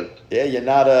woman. Yeah, you're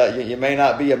not you may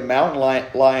not be a mountain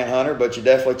lion hunter, but you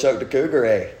definitely choked a cougar,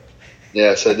 eh?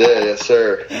 Yes, I did. Yes,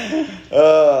 sir.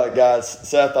 Guys,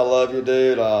 Seth, I love you,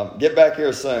 dude. Get back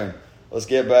here soon. Let's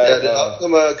get back. Yeah,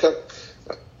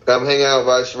 come hang out,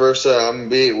 vice versa.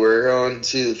 We're going to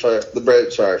see the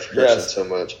Braves. Sorry for cursing so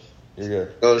much. You're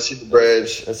good. Going to see the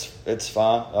Braves. It's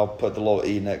fine. I'll put the little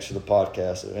E next to the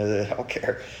podcast. I don't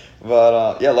care.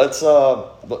 But let's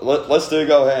go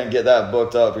ahead and get that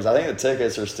booked up because I think the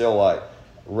tickets are still like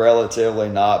relatively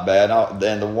not bad.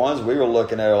 And the ones we were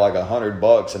looking at are like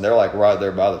 $100, and they're like right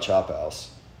there by the Chop House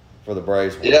for the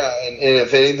Braves. Yeah, and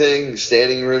if anything,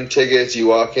 standing room tickets. You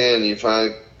walk in, and you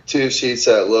find 2 seats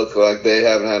that look like they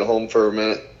haven't had a home for a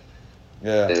minute.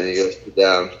 Yeah, and you go sit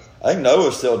down. I think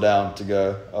Noah's still down to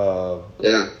go.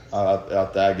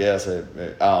 I guess I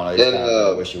don't know. He's kind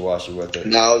of wishy-washy with it.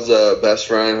 Now's best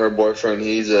friend, her boyfriend.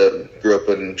 He's grew up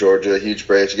in Georgia, a huge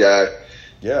Braves guy.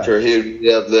 Yeah, sure he'd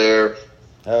be up there.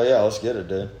 Hell yeah, let's get it,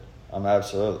 dude. I'm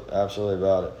absolutely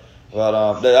about it.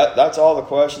 But that's all the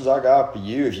questions I got for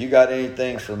you. If you got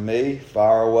anything for me,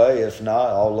 fire away. If not,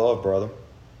 all love, brother.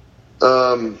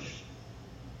 No,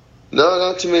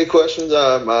 not too many questions.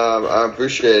 I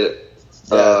appreciate it.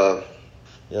 Yeah.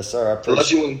 Yes, sir. I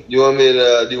appreciate it. You want me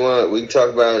to? We can talk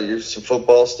about some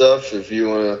football stuff. If you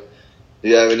want to, do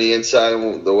you have any insight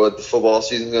on what the football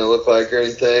season's going to look like or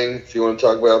anything? If you want to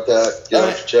talk about that, get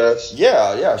off your chest.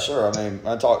 Yeah, sure. I mean,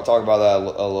 I talk about that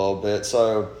a little bit.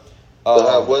 So,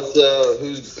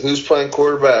 who's playing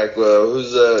quarterback?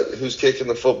 Who's kicking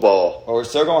the football? Well, we're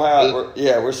still gonna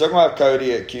have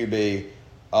Cody at QB.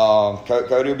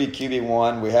 Cody will be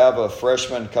QB1. We have a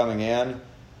freshman coming in.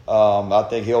 I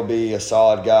think he'll be a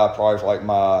solid guy. Probably like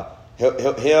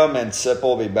him and Sipple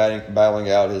will be battling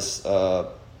out his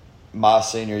my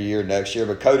senior year next year.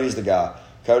 But Cody's the guy.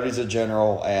 Cody's a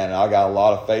general, and I got a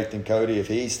lot of faith in Cody. If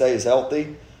he stays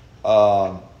healthy,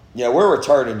 we're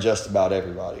returning just about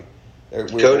everybody.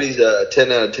 Cody's a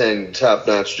 10 out of 10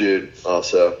 top-notch dude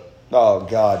also. Oh,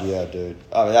 God, yeah, dude.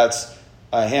 I mean, that's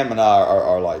him and I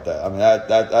are like that. I mean,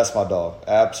 that's my dog.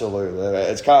 Absolutely.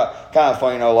 It's kind of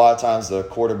funny, a lot of times the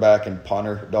quarterback and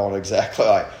punter don't exactly,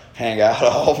 hang out a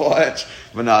whole bunch.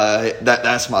 But no,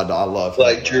 that's my dog. I love him.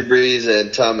 Like Drew Brees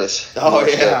and Thomas. Oh,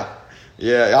 yeah.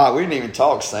 Yeah, we didn't even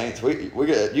talk Saints.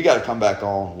 You got to come back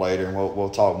on later, and we'll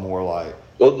talk more like.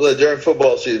 Well, during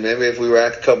football season, maybe if we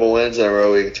rack a couple wins in a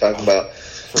row, we can talk about.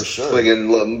 For sure, we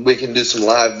can do some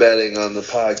live betting on the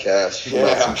podcast.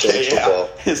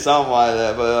 Football. Something like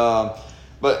that.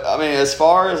 But I mean, as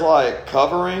far as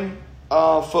covering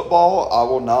football,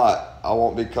 I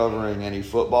won't be covering any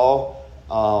football.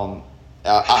 I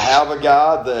have a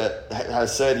guy that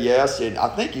has said yes, and I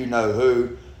think you know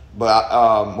who, but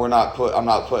I'm not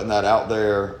putting that out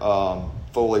there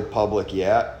fully public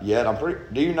yet. Do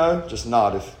you know? Just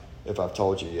nod if I've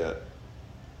told you yet.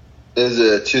 Is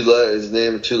it his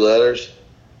name 2 letters?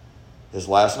 His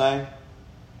last name?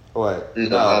 Wait.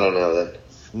 No, I don't know that.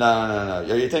 No.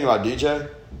 Are you thinking about DJ?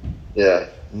 Yeah.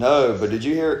 No, but did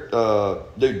you hear?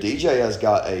 Dude, DJ has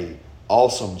got a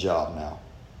awesome job now.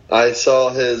 I saw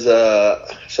his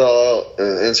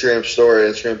Instagram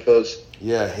post.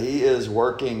 Yeah, he is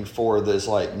working for this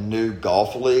new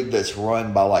golf league that's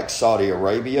run by Saudi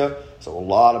Arabia. So a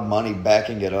lot of money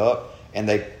backing it up, and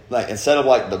they instead of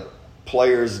the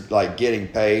players getting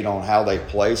paid on how they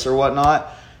place or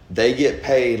whatnot, they get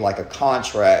paid a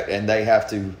contract, and they have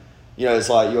to, it's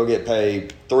you'll get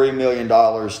paid $3 million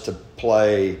to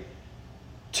play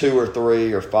 2 or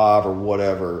 3 or 5 or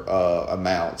whatever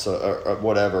amounts or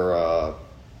whatever.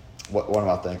 What am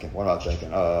I thinking?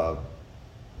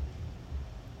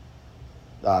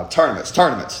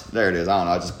 Tournaments. There it is. I don't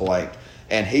know. I just blanked.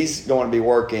 And he's going to be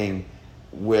working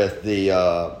with the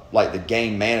the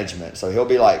game management, so he'll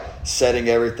be setting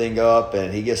everything up,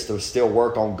 and he gets to still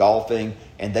work on golfing,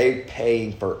 and they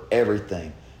paying for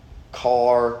everything: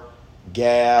 car,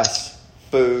 gas,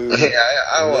 food. Hey,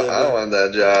 I want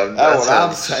that job. That's what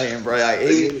I'm saying, bro.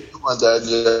 I want that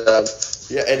job.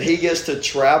 Yeah, and he gets to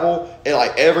travel, and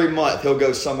every month he'll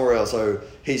go somewhere else. So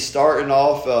he's starting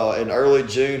off in early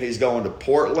June. He's going to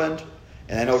Portland,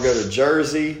 and then he'll go to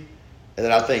Jersey, and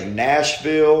then I think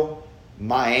Nashville,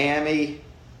 Miami,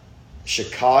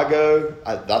 Chicago.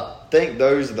 I think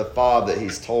those are the 5 that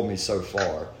he's told me so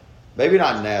far. Maybe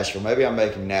not Nashville. Maybe I'm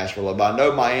making Nashville up. But I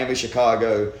know Miami,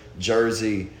 Chicago,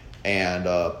 Jersey, and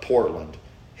Portland.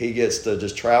 He gets to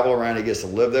just travel around. He gets to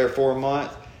live there for a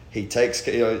month. He takes,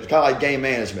 it's kind of like game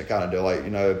management kind of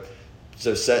deal.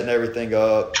 So setting everything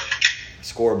up,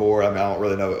 scoreboard. I mean, I don't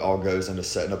really know what all goes into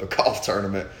setting up a golf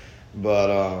tournament.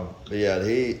 But yeah,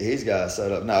 he's got it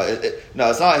set up. No,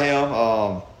 it's not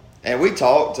him. And we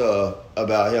talked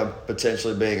about him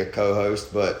potentially being a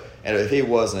co-host, and if he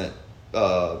wasn't,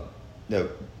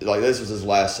 this was his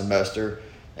last semester,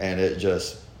 and it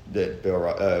just didn't feel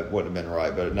right. Wouldn't have been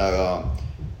right. But no,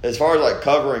 as far as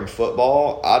covering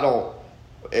football, I don't.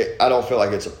 I don't feel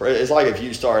like it's like if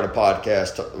you started a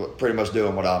podcast pretty much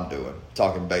doing what I'm doing,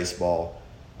 talking baseball.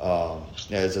 It's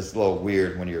just a little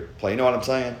weird when you're playing. You know what I'm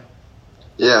saying?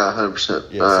 Yeah,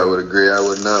 100%. Yeah, I so- would agree. I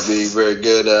would not be very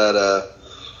good at.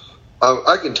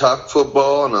 I can talk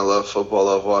football, and I love football.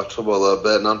 I love watching football. I love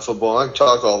betting on football. I can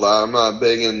talk all that. I'm not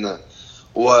big in teams.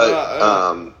 What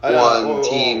I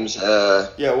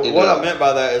meant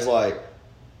by that is like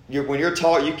when you're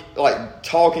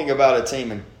talking about a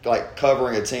team and like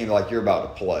covering a team like you're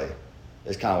about to play.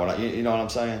 It's kind of what you know what I'm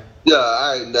saying?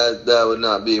 Yeah, that would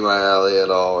not be my alley at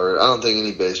all. Or I don't think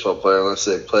any baseball player, unless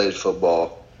they played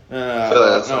football. No,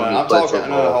 I'm talking.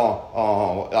 Hold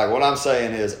on. Like what I'm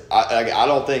saying is, I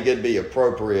don't think it'd be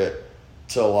appropriate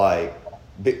to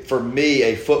for me,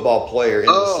 a football player in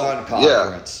the Sun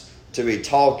Conference, to be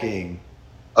talking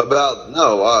about.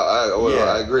 No,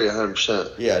 I agree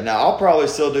 100%. Yeah. Now I'll probably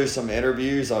still do some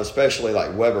interviews, especially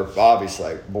like Weber. Obviously,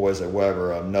 like boys at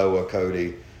Weber, Noah,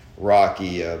 Cody,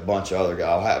 Rocky, a bunch of other guys.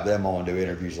 I'll have them on do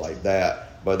interviews like that.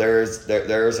 But there's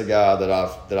a guy that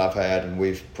I've had, and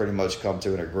we've pretty much come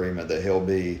to an agreement that he'll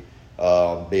be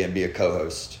a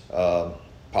co-host,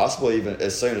 possibly even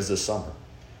as soon as this summer.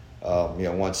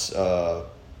 Once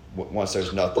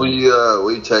there's nothing.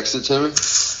 Will you text it to me?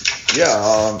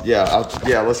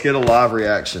 Yeah. Let's get a live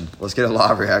reaction. Let's get a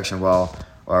live reaction while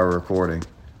we're recording.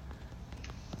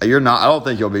 You're not. I don't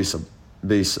think you'll be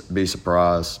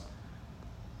surprised.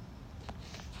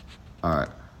 All right.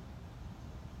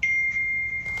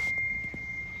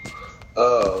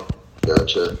 Oh,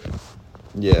 gotcha.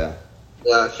 Yeah.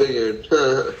 Yeah, I figured.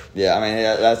 Yeah, I mean,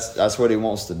 that's what he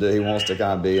wants to do. He wants to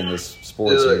kind of be in this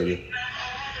sports media.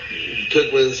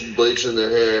 Cookman's bleaching their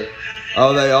hair.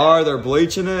 Oh, they are? They're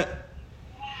bleaching it?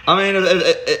 I mean,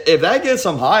 if that gets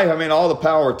them hype, I mean, all the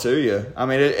power to you. I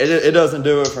mean, it doesn't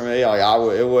do it for me. Like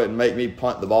it wouldn't make me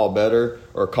punt the ball better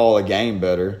or call a game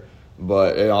better.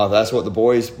 But if that's what the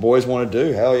boys want to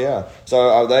do, hell yeah. So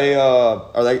are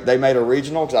they made a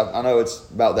regional? Because I know it's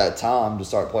about that time to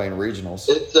start playing regionals.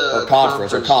 It's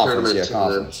conference. tournament.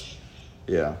 Conference.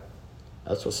 Yeah,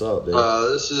 that's what's up, dude.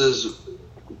 This is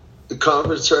the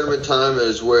conference tournament time.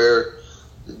 This is where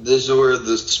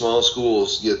the small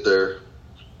schools get their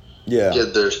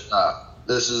stop.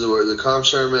 This is where the conference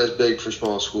tournament is big for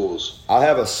small schools. I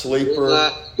have a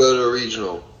sleeper. Go to a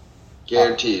regional.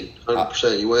 Guaranteed,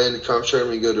 100%. You win the conference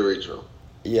tournament, you go to regional.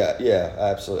 Yeah,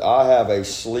 absolutely. I have a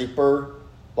sleeper,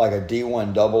 like a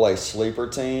D1 AA sleeper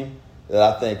team that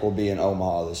I think will be in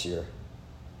Omaha this year.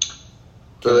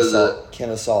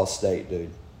 Kennesaw State,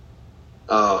 dude.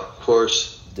 Oh, of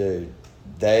course. Dude,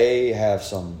 they have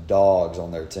some dogs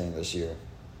on their team this year.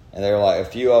 And they're like, a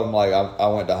few of them, like I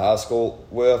went to high school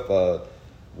with.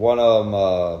 One of them,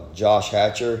 Josh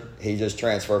Hatcher, he just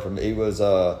transferred from, he was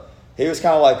kind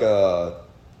of like a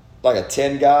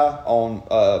 10 guy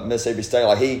on Mississippi State.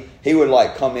 Like he would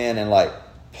like come in and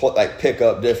pick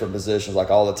up different positions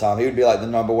like all the time. He would be like the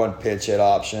number one pitch hit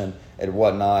option and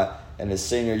whatnot. And his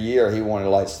senior year, he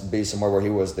wanted to be somewhere where he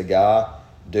was the guy.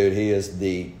 Dude, he is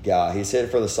the guy. He's hit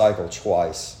for the cycle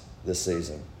twice this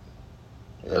season.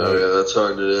 Yeah, that's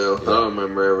hard to do. Yeah. I don't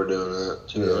remember ever doing that,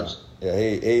 to be honest. Yeah,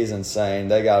 he's insane.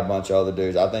 They got a bunch of other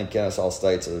dudes. I think Kennesaw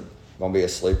State's going to be a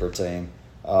sleeper team.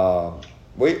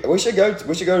 We should go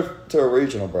to a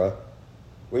regional, bro.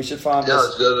 We should find. Yeah,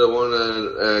 let's go to one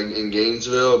in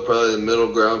Gainesville. Probably the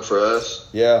middle ground for us.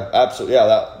 Yeah, absolutely.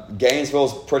 Yeah,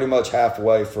 Gainesville's pretty much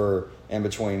halfway in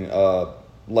between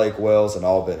Lake Wells and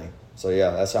Albany. So yeah,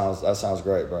 that sounds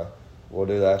great, bro. We'll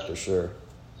do that for sure.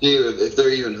 Yeah, if they're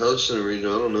even hosting a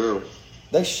regional, I don't know.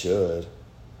 They should.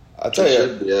 I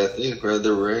think right,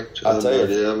 they're ranked. I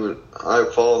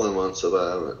follow them on stuff.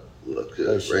 I haven't looked at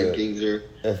rankings or.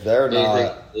 If they're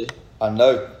not, I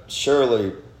know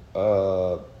surely.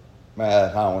 Man,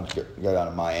 I don't want to go down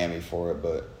to Miami for it,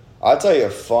 but I'll tell you a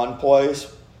fun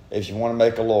place if you want to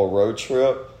make a little road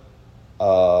trip.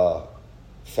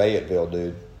 Fayetteville,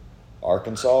 dude,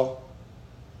 Arkansas.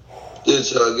 Dude,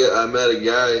 so I met a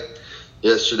guy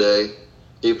yesterday.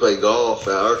 He played golf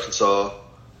at Arkansas,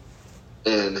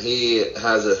 and he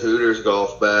has a Hooters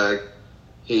golf bag.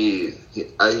 He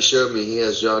showed me he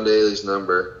has John Daly's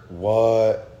number.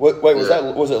 What? Wait,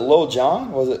 was it Lil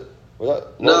John? Was that?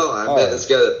 No, I met this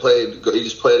guy that played. He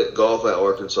just played at golf at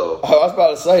Arkansas. Oh, I was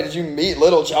about to say, did you meet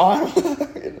Little John?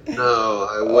 No,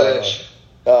 I wish.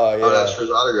 Oh yeah. I'd ask for his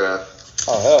autograph.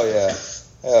 Oh hell yeah.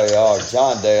 Oh,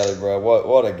 John Daly, bro.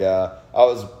 What a guy. I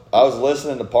was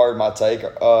listening to Part of My Take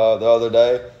the other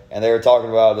day, and they were talking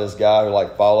about this guy who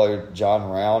followed John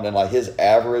around, and his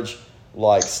average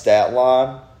stat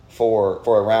line for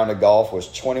a round of golf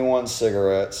was 21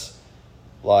 cigarettes,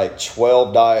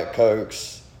 12 Diet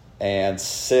Cokes, and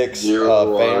 6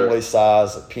 Zero water.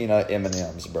 family-size peanut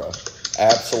M&Ms, bro.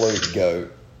 Absolute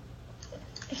goat.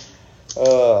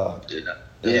 Yeah.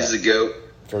 He's the GOAT.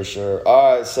 For sure.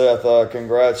 All right, Seth.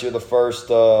 Congrats. You're the first.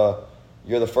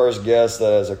 You're the first guest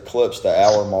that has eclipsed the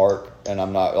hour mark, and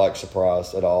I'm not like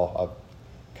surprised at all.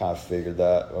 I kind of figured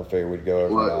that. I figured we'd go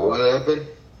over an hour. What happened?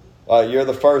 You're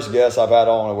the first guest I've had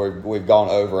on where we've gone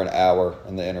over an hour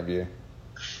in the interview.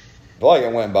 I feel like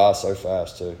it went by so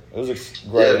fast too. It was a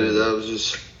great. Yeah, dude, that was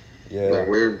just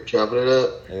weird chopping it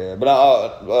up. Yeah,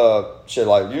 but shit,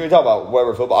 like you talk about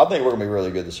Weber football. I think we're gonna be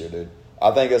really good this year, dude. I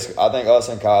think us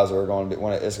and Kaiser are going to be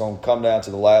when it's going to come down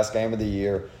to the last game of the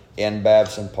year in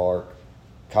Babson Park.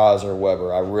 Kaiser,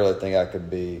 Weber. I really think that could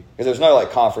be because there's no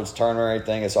like conference tournament or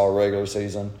anything. It's all regular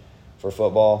season for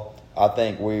football. I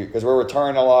think because we're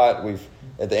returning a lot. We've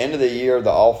at the end of the year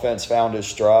the offense found its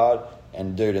stride,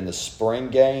 and dude, in the spring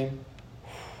game,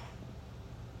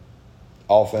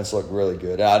 offense looked really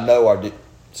good. And I know our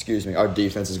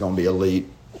defense is going to be elite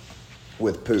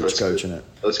with Pooch coaching it.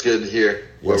 That's good to hear.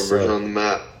 Yes, Weber's on the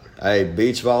map. Hey,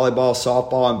 beach volleyball,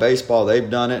 softball, and baseball, they've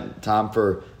done it. Time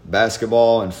for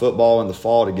basketball and football in the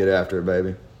fall to get after it,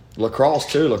 baby. Lacrosse,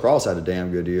 too. Lacrosse had a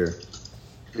damn good year.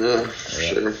 Yeah, for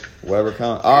sure. Weber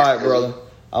come. All right, brother.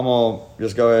 I'm going to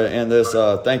just go ahead and end this.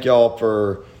 Thank y'all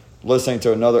for listening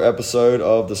to another episode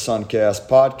of the Suncast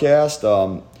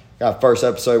podcast. Got first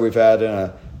episode we've had in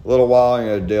a little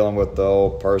while, dealing with the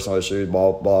old personal issues,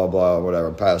 blah, blah, blah,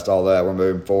 whatever. Past all that, we're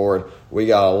moving forward. We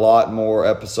got a lot more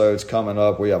episodes coming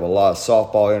up. We have a lot of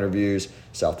softball interviews.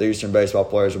 Southeastern baseball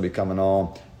players will be coming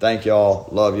on. Thank y'all.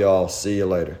 Love y'all. See you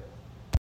later.